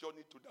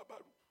journey to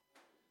Dabaru.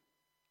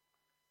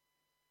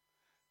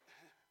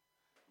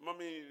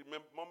 Mommy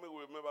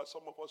will remember,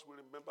 some of us will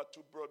remember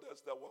two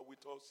brothers that were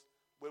with us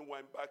when we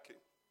were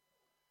embarking.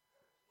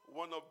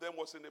 One of them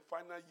was in the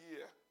final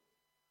year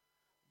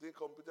doing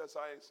computer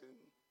science in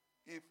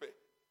Ife,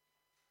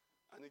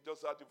 and he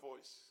just had the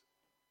voice.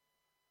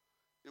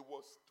 It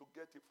was to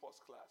get the first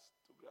class,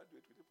 to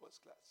graduate with the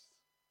first class.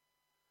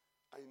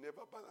 And he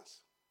never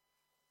balanced.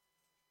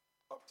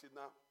 Up till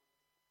now.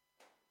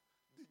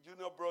 The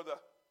junior brother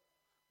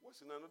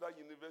was in another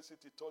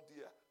university, third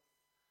year,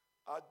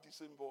 had the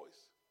same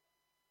voice.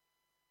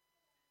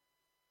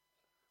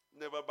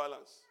 Never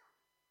balanced.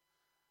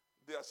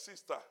 Their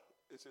sister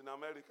is in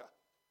America.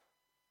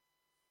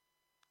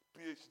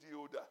 PhD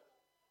holder.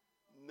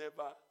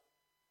 Never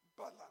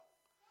balanced.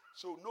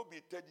 So no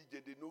be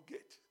intelligent, they no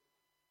get.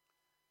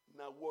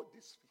 Now what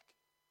they speak.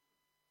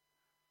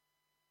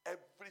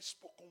 Every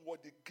spoken word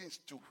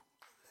against you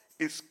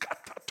is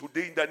scattered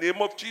today in the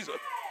name of Jesus.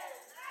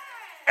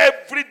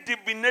 Every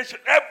divination,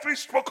 every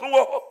spoken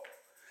word,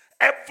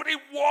 every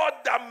word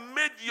that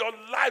made your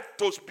life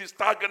to be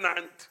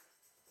stagnant,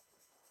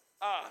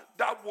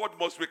 that word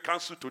must be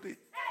cancelled today.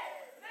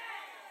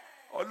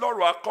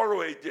 Ọlọ́run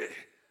akọ́rọ̀ ẹ̀jẹ̀.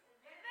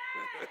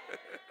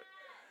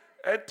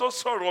 Ẹ tó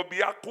sọ̀rọ̀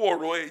bí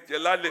akọ́rọ̀ ẹ̀jẹ̀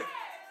lálẹ́.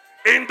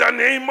 In the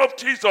name of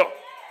Jesus.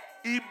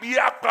 Ibi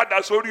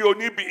apada sórí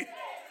oníbi.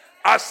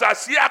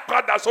 Asasi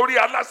apada sórí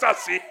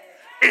alásàsí.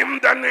 In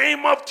the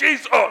name of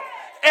Jesus.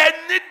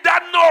 Ẹni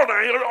dáná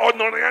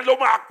ọ̀nà rẹ̀ ló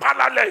máa pa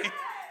lálẹ́.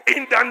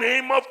 In the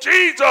name of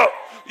Jesus.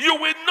 You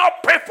will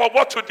not pay for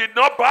what you did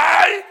not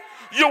buy.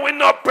 You will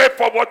not pay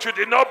for what you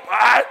did not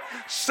buy.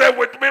 Say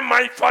with me,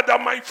 my Father,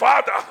 my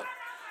Father.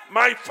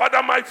 My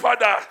Father, my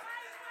Father.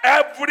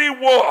 Every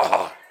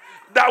word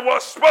that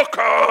was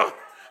spoken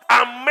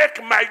and make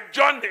my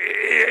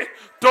journey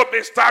to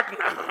be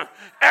stagnant.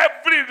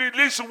 Every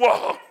release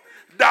word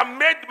that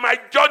made my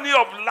journey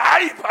of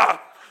life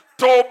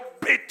to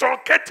be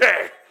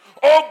truncated.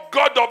 Oh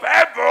God of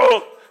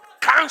heaven,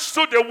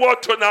 cancel the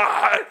word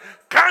tonight.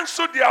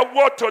 Cancel their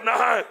word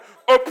tonight.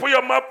 Open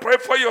your mouth, pray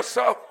for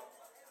yourself.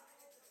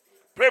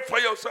 Pray for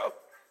yourself.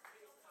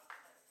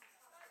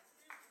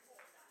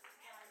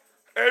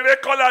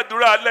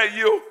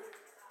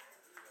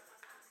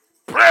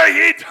 Pray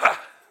it.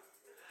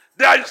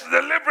 There is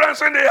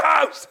deliverance in the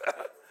house.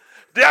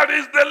 There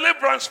is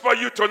deliverance for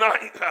you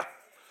tonight.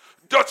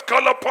 Just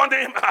call upon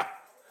him.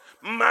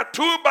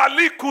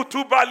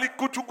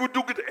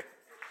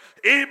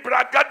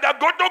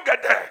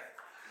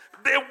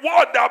 The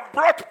word that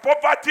brought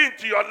poverty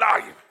into your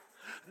life,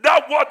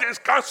 that word is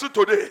cancelled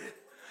today.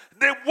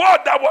 The word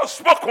that was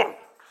spoken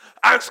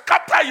and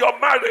scatter your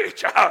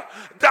marriage,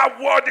 that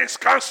word is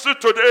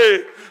cancelled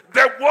today.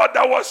 The word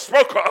that was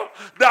spoken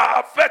that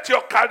affect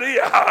your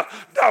career,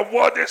 that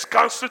word is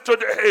cancelled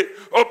today.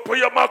 Open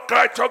your mouth,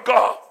 cry to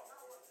God.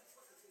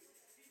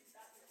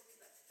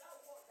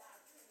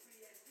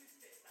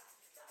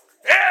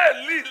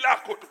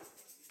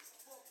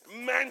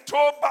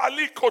 Mento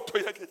balikoto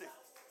yagede.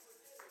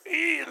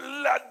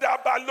 Ila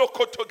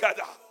dabalokoto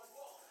gada.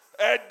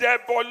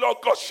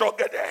 Edeboloko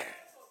shogede.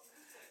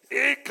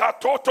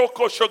 Ikatoto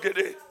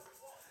koshogede.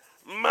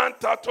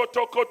 Manta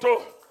toto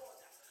koto.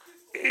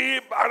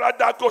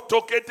 Ibarada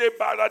koto kete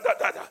barada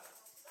dada.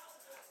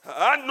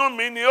 Anu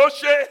mini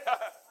oshe.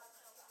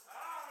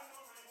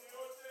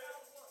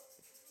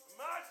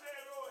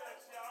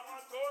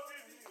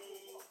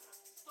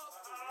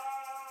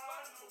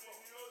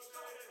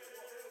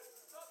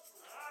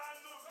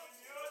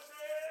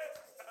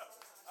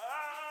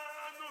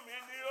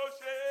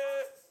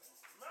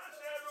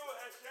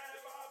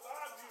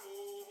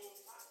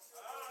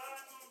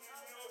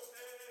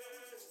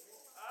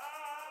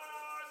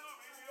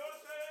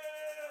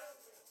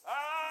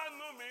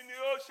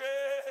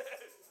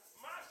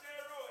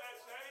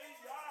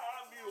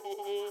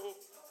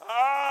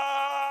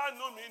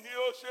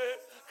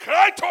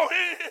 Cry to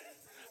him.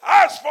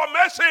 Ask for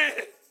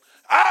mercy.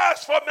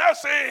 Ask for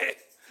mercy.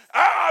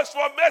 Ask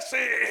for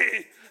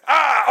mercy.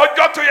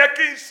 Ọjọ́ tó yẹ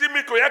kí n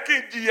sinmi kò yẹ kí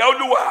n jìyà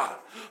Olúwa.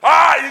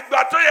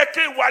 Ìgbà tó yẹ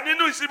kí n wà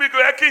nínú ìsinmi kò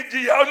yẹ kí n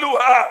jìyà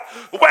Olúwa.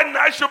 When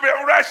I should be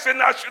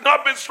resting, I should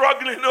not be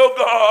struggling, oh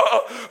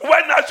God.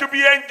 When I should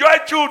be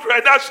enjoying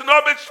children, I should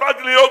not be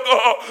struggling, oh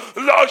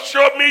God. Lord,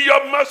 show me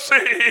your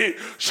mercy.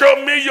 Show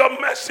me your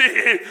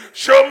mercy.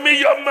 Show me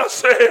your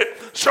mercy.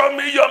 Show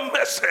me your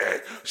mercy.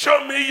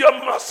 Show me your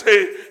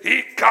mercy.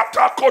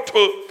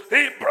 Ikatakoto.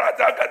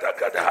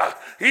 Ibradagada.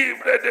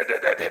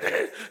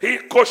 Ibredededede.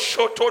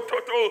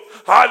 Ikoshotototo.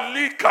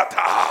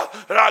 Alikata.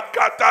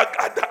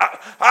 Ragatagada.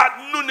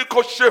 Àánú ni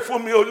kò ṣe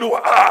fún mi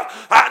Olúwa.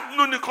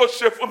 Àánú ni kò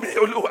ṣe fún mi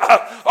Olúwa.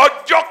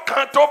 Ọjọ́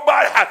kan tó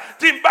bá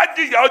tí n bá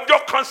jìyà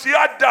ọjọ́ kan sí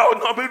àdá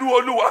ọ̀nà mi rú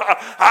Olúwa.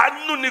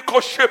 Àánú ni kò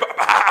ṣe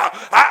bàbá.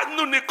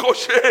 Àánú ni kò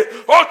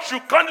ṣe. Oṣù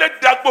kan lè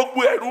da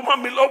gbogbo ẹ̀rù mọ́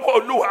mi lọ́wọ́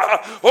Olúwa.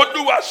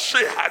 Olúwa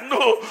ṣe àánú.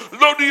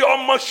 Lórí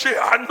ọmọ ṣe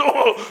àánú.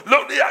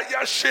 Lórí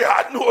aya ṣe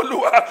àánú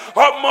Olúwa.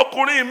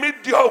 Ọmọkùnrin mi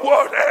di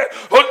ọwọ́ rẹ̀.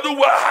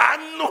 Olúwa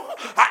àánú.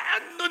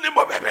 Àánú ni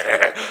mo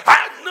bẹ̀bẹ̀.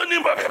 Àánú ni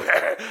mo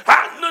bẹ̀bẹ̀.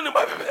 Àánú ni mo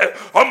bẹ̀bẹ̀.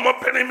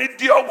 Ọmọbìnrin mi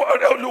di ọwọ́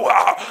rẹ̀ Olúwa.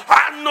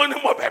 Àánú ni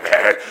mo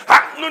bẹ̀bẹ̀.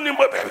 Àánú ni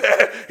mo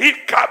bẹ̀bẹ̀.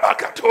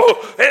 Ìkàbàkàtò.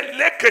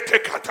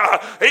 Eléketekàtà.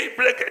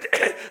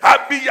 Ìbírèkèdè.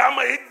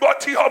 Abiyamọ ìgbọ́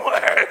tí ọmọ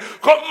ẹ̀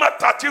kó má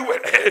tàtí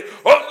wẹ̀rẹ̀.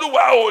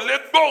 Olúwa ò lè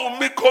gbóhùn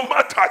mi kó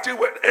má tàtí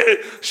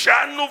wẹ̀rẹ̀.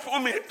 Ṣàánú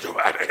fún mi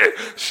Èdùmàrè.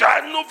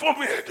 Ṣàánú fún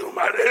mi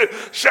Èdùmàrè.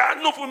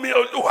 Ṣàánú fún mi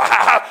Olúwa.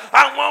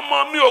 Àwọn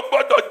ọmọ mi ò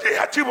gbọ́dọ̀ jẹ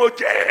àti mo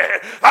jẹ.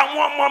 Àwọn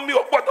ọmọ mi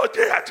ò gbọ́dọ̀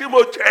jẹ àti mo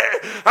jẹ.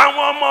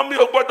 Àwọn ọmọ mi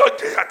ò gbọ́dọ̀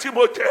jẹ àti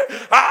mo jẹ.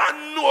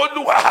 Àánú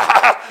Olúwa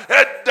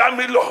ẹ dá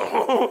mi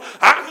lọ́rùn.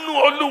 Àánú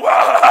Olúwa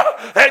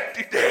ẹ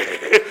dìde.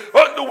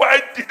 Olúwa ẹ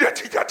dìde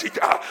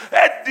tìjàtìjà.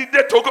 Ẹ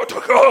dìde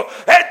togotogo.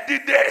 Ẹ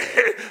dìde.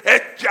 Ẹ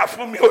jà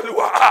fún mi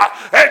Olúwa.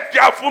 Ẹ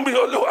jà fún mi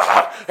Olúwa.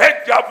 Ẹ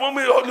jà fún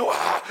mi Olúwa.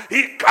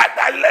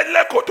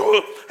 Ìkàdálẹ́lẹ́kòtò.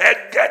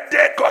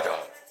 Ẹ̀gẹ́dẹ́kọ̀dọ̀.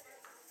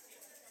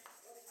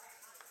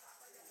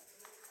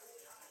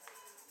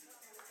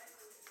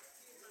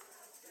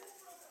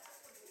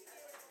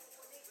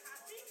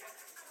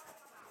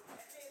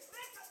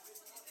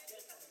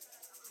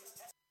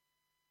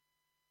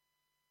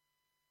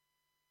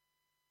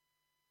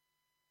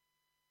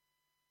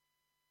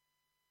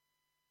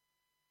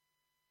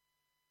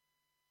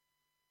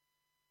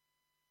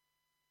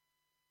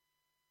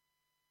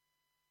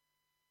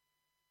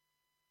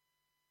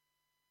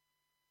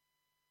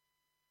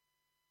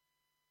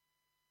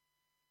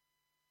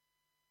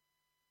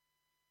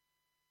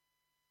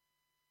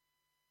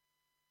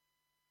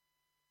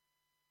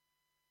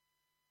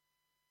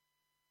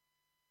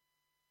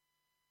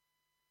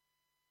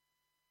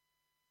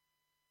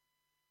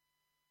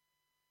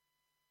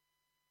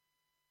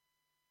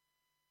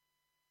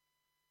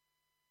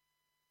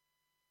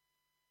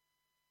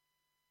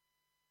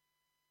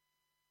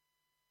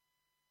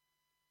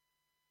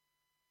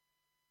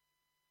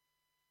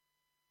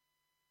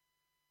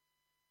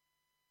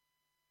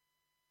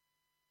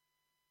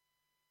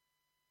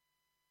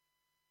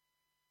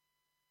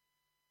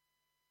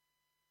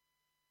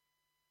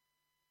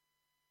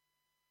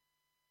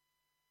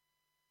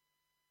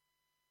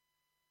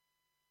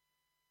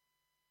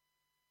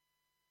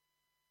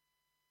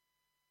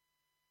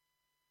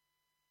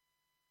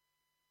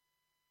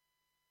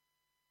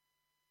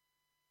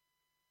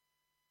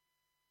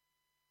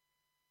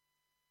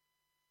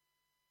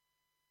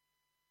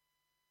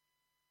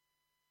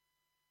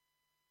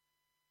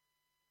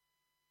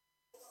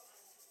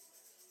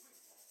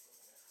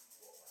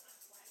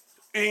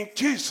 In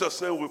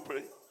Jesus' name we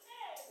pray.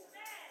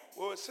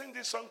 We will sing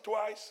this song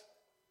twice,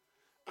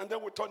 and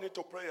then we turn it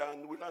to prayer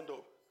and we land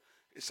up.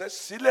 It says,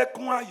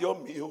 Ṣílẹ̀kùn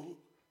ayọ̀ mi o,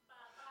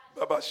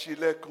 Baba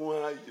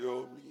ṣílẹ̀kùn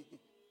ayọ̀ mi.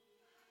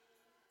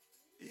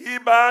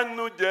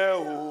 Ìbànújẹ́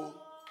o,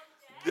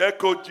 jẹ́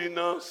kó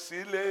jìnnà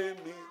sílé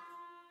mi.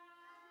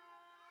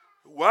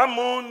 Wá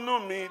múnú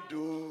mi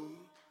dùn,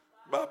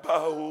 Baba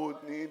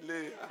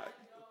onílé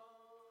ayọ̀.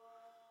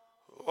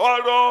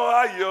 Ọ̀rọ̀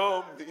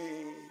ayọ̀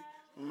mi.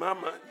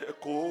 Mama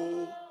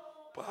jeko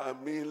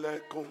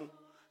pamilekun.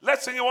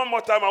 Let's sing it one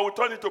more time. I will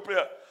turn it to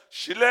prayer.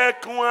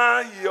 Ṣílẹ̀kùn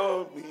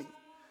ayọ̀ mi,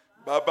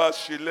 Baba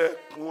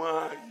ṣílẹ̀kùn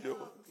ayọ̀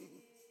mi.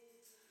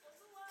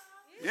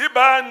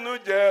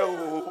 Ìbànújẹ́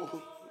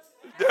o,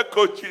 jẹ́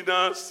kó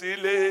jìnnà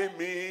sílé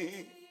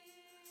mi.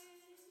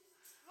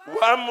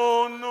 Wá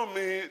múnú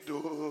mi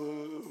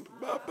dùn,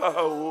 Baba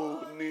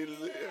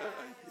onílé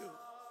ayọ̀.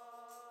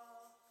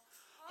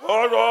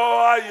 Ọ̀rọ̀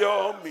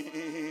ayọ̀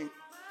mi.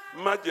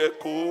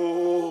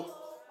 Majeko.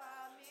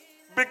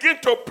 Begin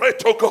to pray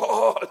to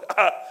God.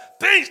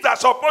 Things that are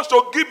supposed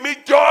to give me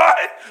joy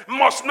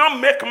must not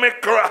make me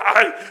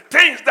cry.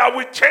 Things that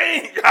will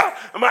change.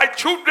 My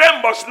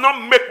children must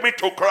not make me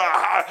to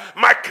cry.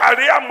 My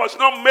career must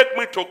not make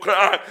me to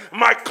cry.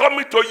 My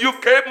coming to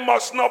UK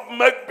must not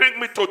bring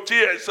me to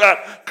tears.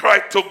 Cry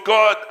to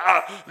God.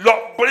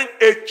 Lord, bring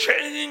a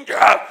change.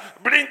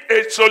 Bring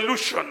a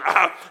solution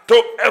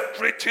to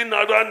everything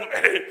around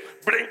me.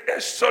 bring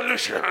a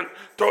solution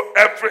to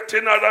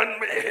everything around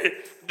me.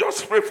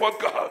 Just pray for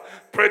God.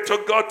 Pray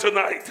to God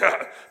tonight.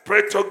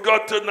 Pray to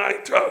God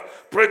tonight.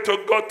 Pray to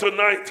God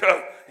tonight.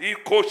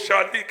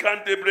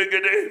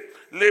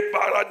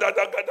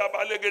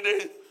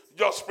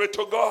 Just pray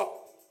to God.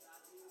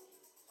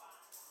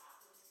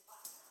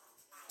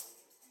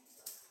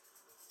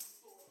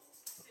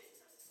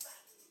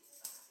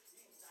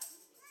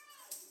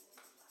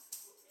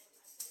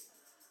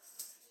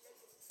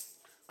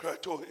 Cry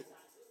to him.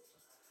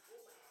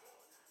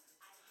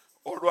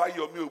 Ọ̀rọ̀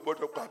ayọ̀ mi ò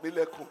gbọ́dọ̀ pa mí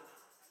lẹ́kùn.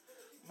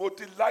 Mo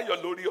ti láyọ̀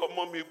lórí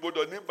ọmọ mi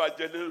gbọ́dọ̀ ní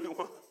ìbàjẹ́ lórí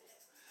wọn.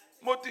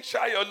 Mo ti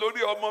ṣayọ̀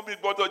lórí ọmọ mi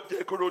gbọ́dọ̀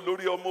jẹ́ kóró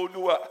lórí ọmọ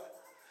Olúwa.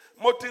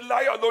 Mo ti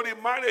láyọ̀ lórí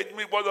marriage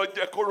mi gbọ́dọ̀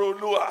jẹ́ kóró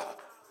Olúwa.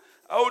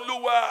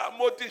 Olúwa,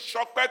 mo ti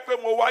ṣọpẹ́ pé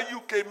mo wá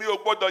UK mi ò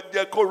gbọ́dọ̀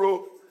jẹ́ kóró.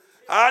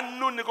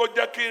 Àánú ni kò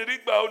jẹ́ kí n rí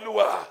gbà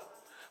Olúwa.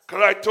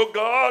 Cry to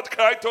God,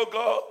 cry to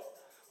God.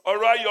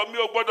 Ọ̀rọ̀ ayọ̀ mi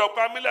ò gbọ́dọ̀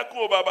pa mí lẹ́kùn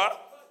o bàbá.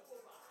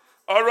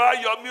 Ọ̀rọ̀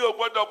ayọ̀ mi ò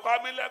gbọ́dọ̀ pa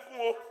mí lẹ́kùn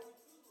o.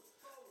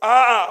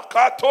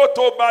 Ká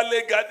tó bá lè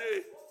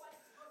gàdé.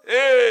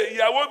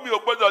 Ìyàwó mi ò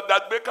gbọ́dọ̀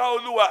dàgbé ká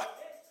Olúwa.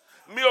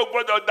 Mi ò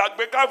gbọ́dọ̀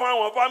dàgbé ká fún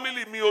àwọn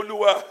fámìlì mi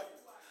Olúwa.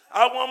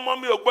 Àwọn ọmọ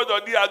mi ò gbọ́dọ̀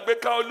di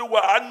àgbéká Olúwa.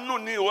 Àánú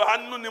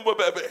ni mo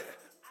bẹ̀bẹ̀.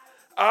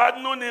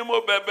 Àánú ni mo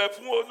bẹ̀bẹ̀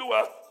fún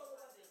Olúwa.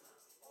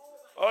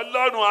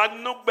 Ọlọ́run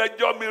àánú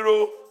gbẹ́jọ́ mi rò.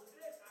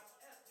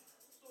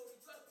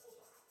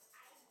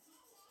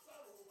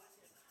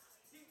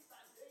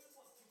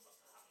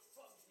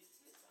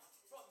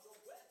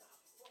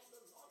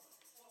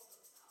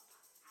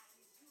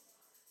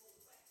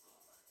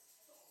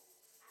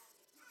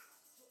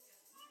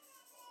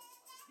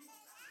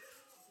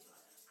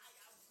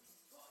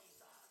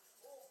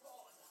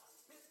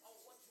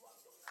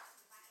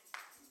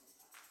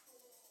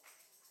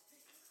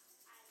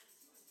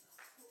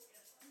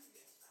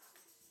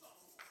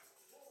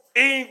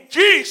 In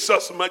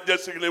Jesus'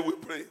 majestic name we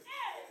pray.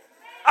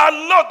 Our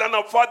Lord and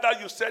our Father,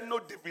 you said no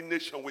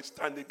divination will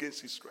stand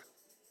against Israel.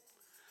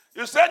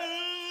 You said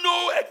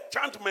no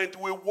enchantment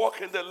will work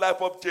in the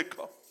life of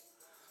Jacob.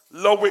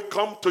 Lord, we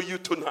come to you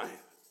tonight.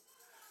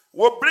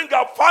 We'll bring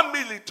our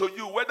family to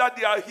you, whether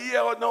they are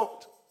here or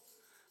not.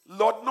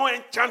 Lord, no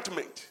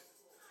enchantment,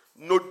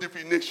 no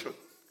divination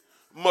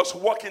must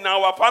work in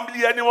our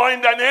family anymore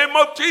in the name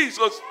of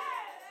Jesus.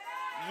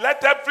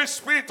 Let every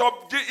spirit of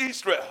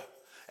Israel,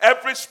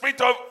 every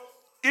spirit of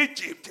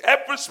Egypt,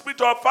 every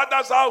spirit of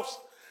father's house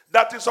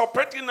that is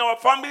operating in our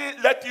family,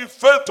 let it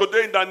fail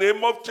today in the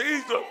name of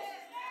Jesus.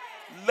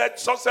 Let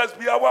success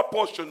be our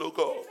portion, O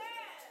God.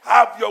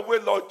 Have your way,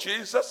 Lord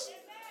Jesus.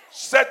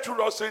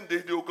 Settle us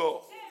indeed, O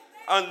God.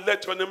 And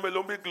let your name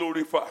alone be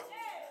glorified.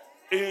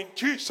 In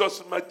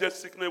Jesus'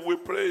 majestic name we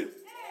pray.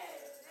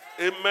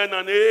 Amen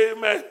and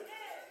amen.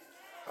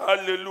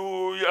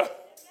 Hallelujah.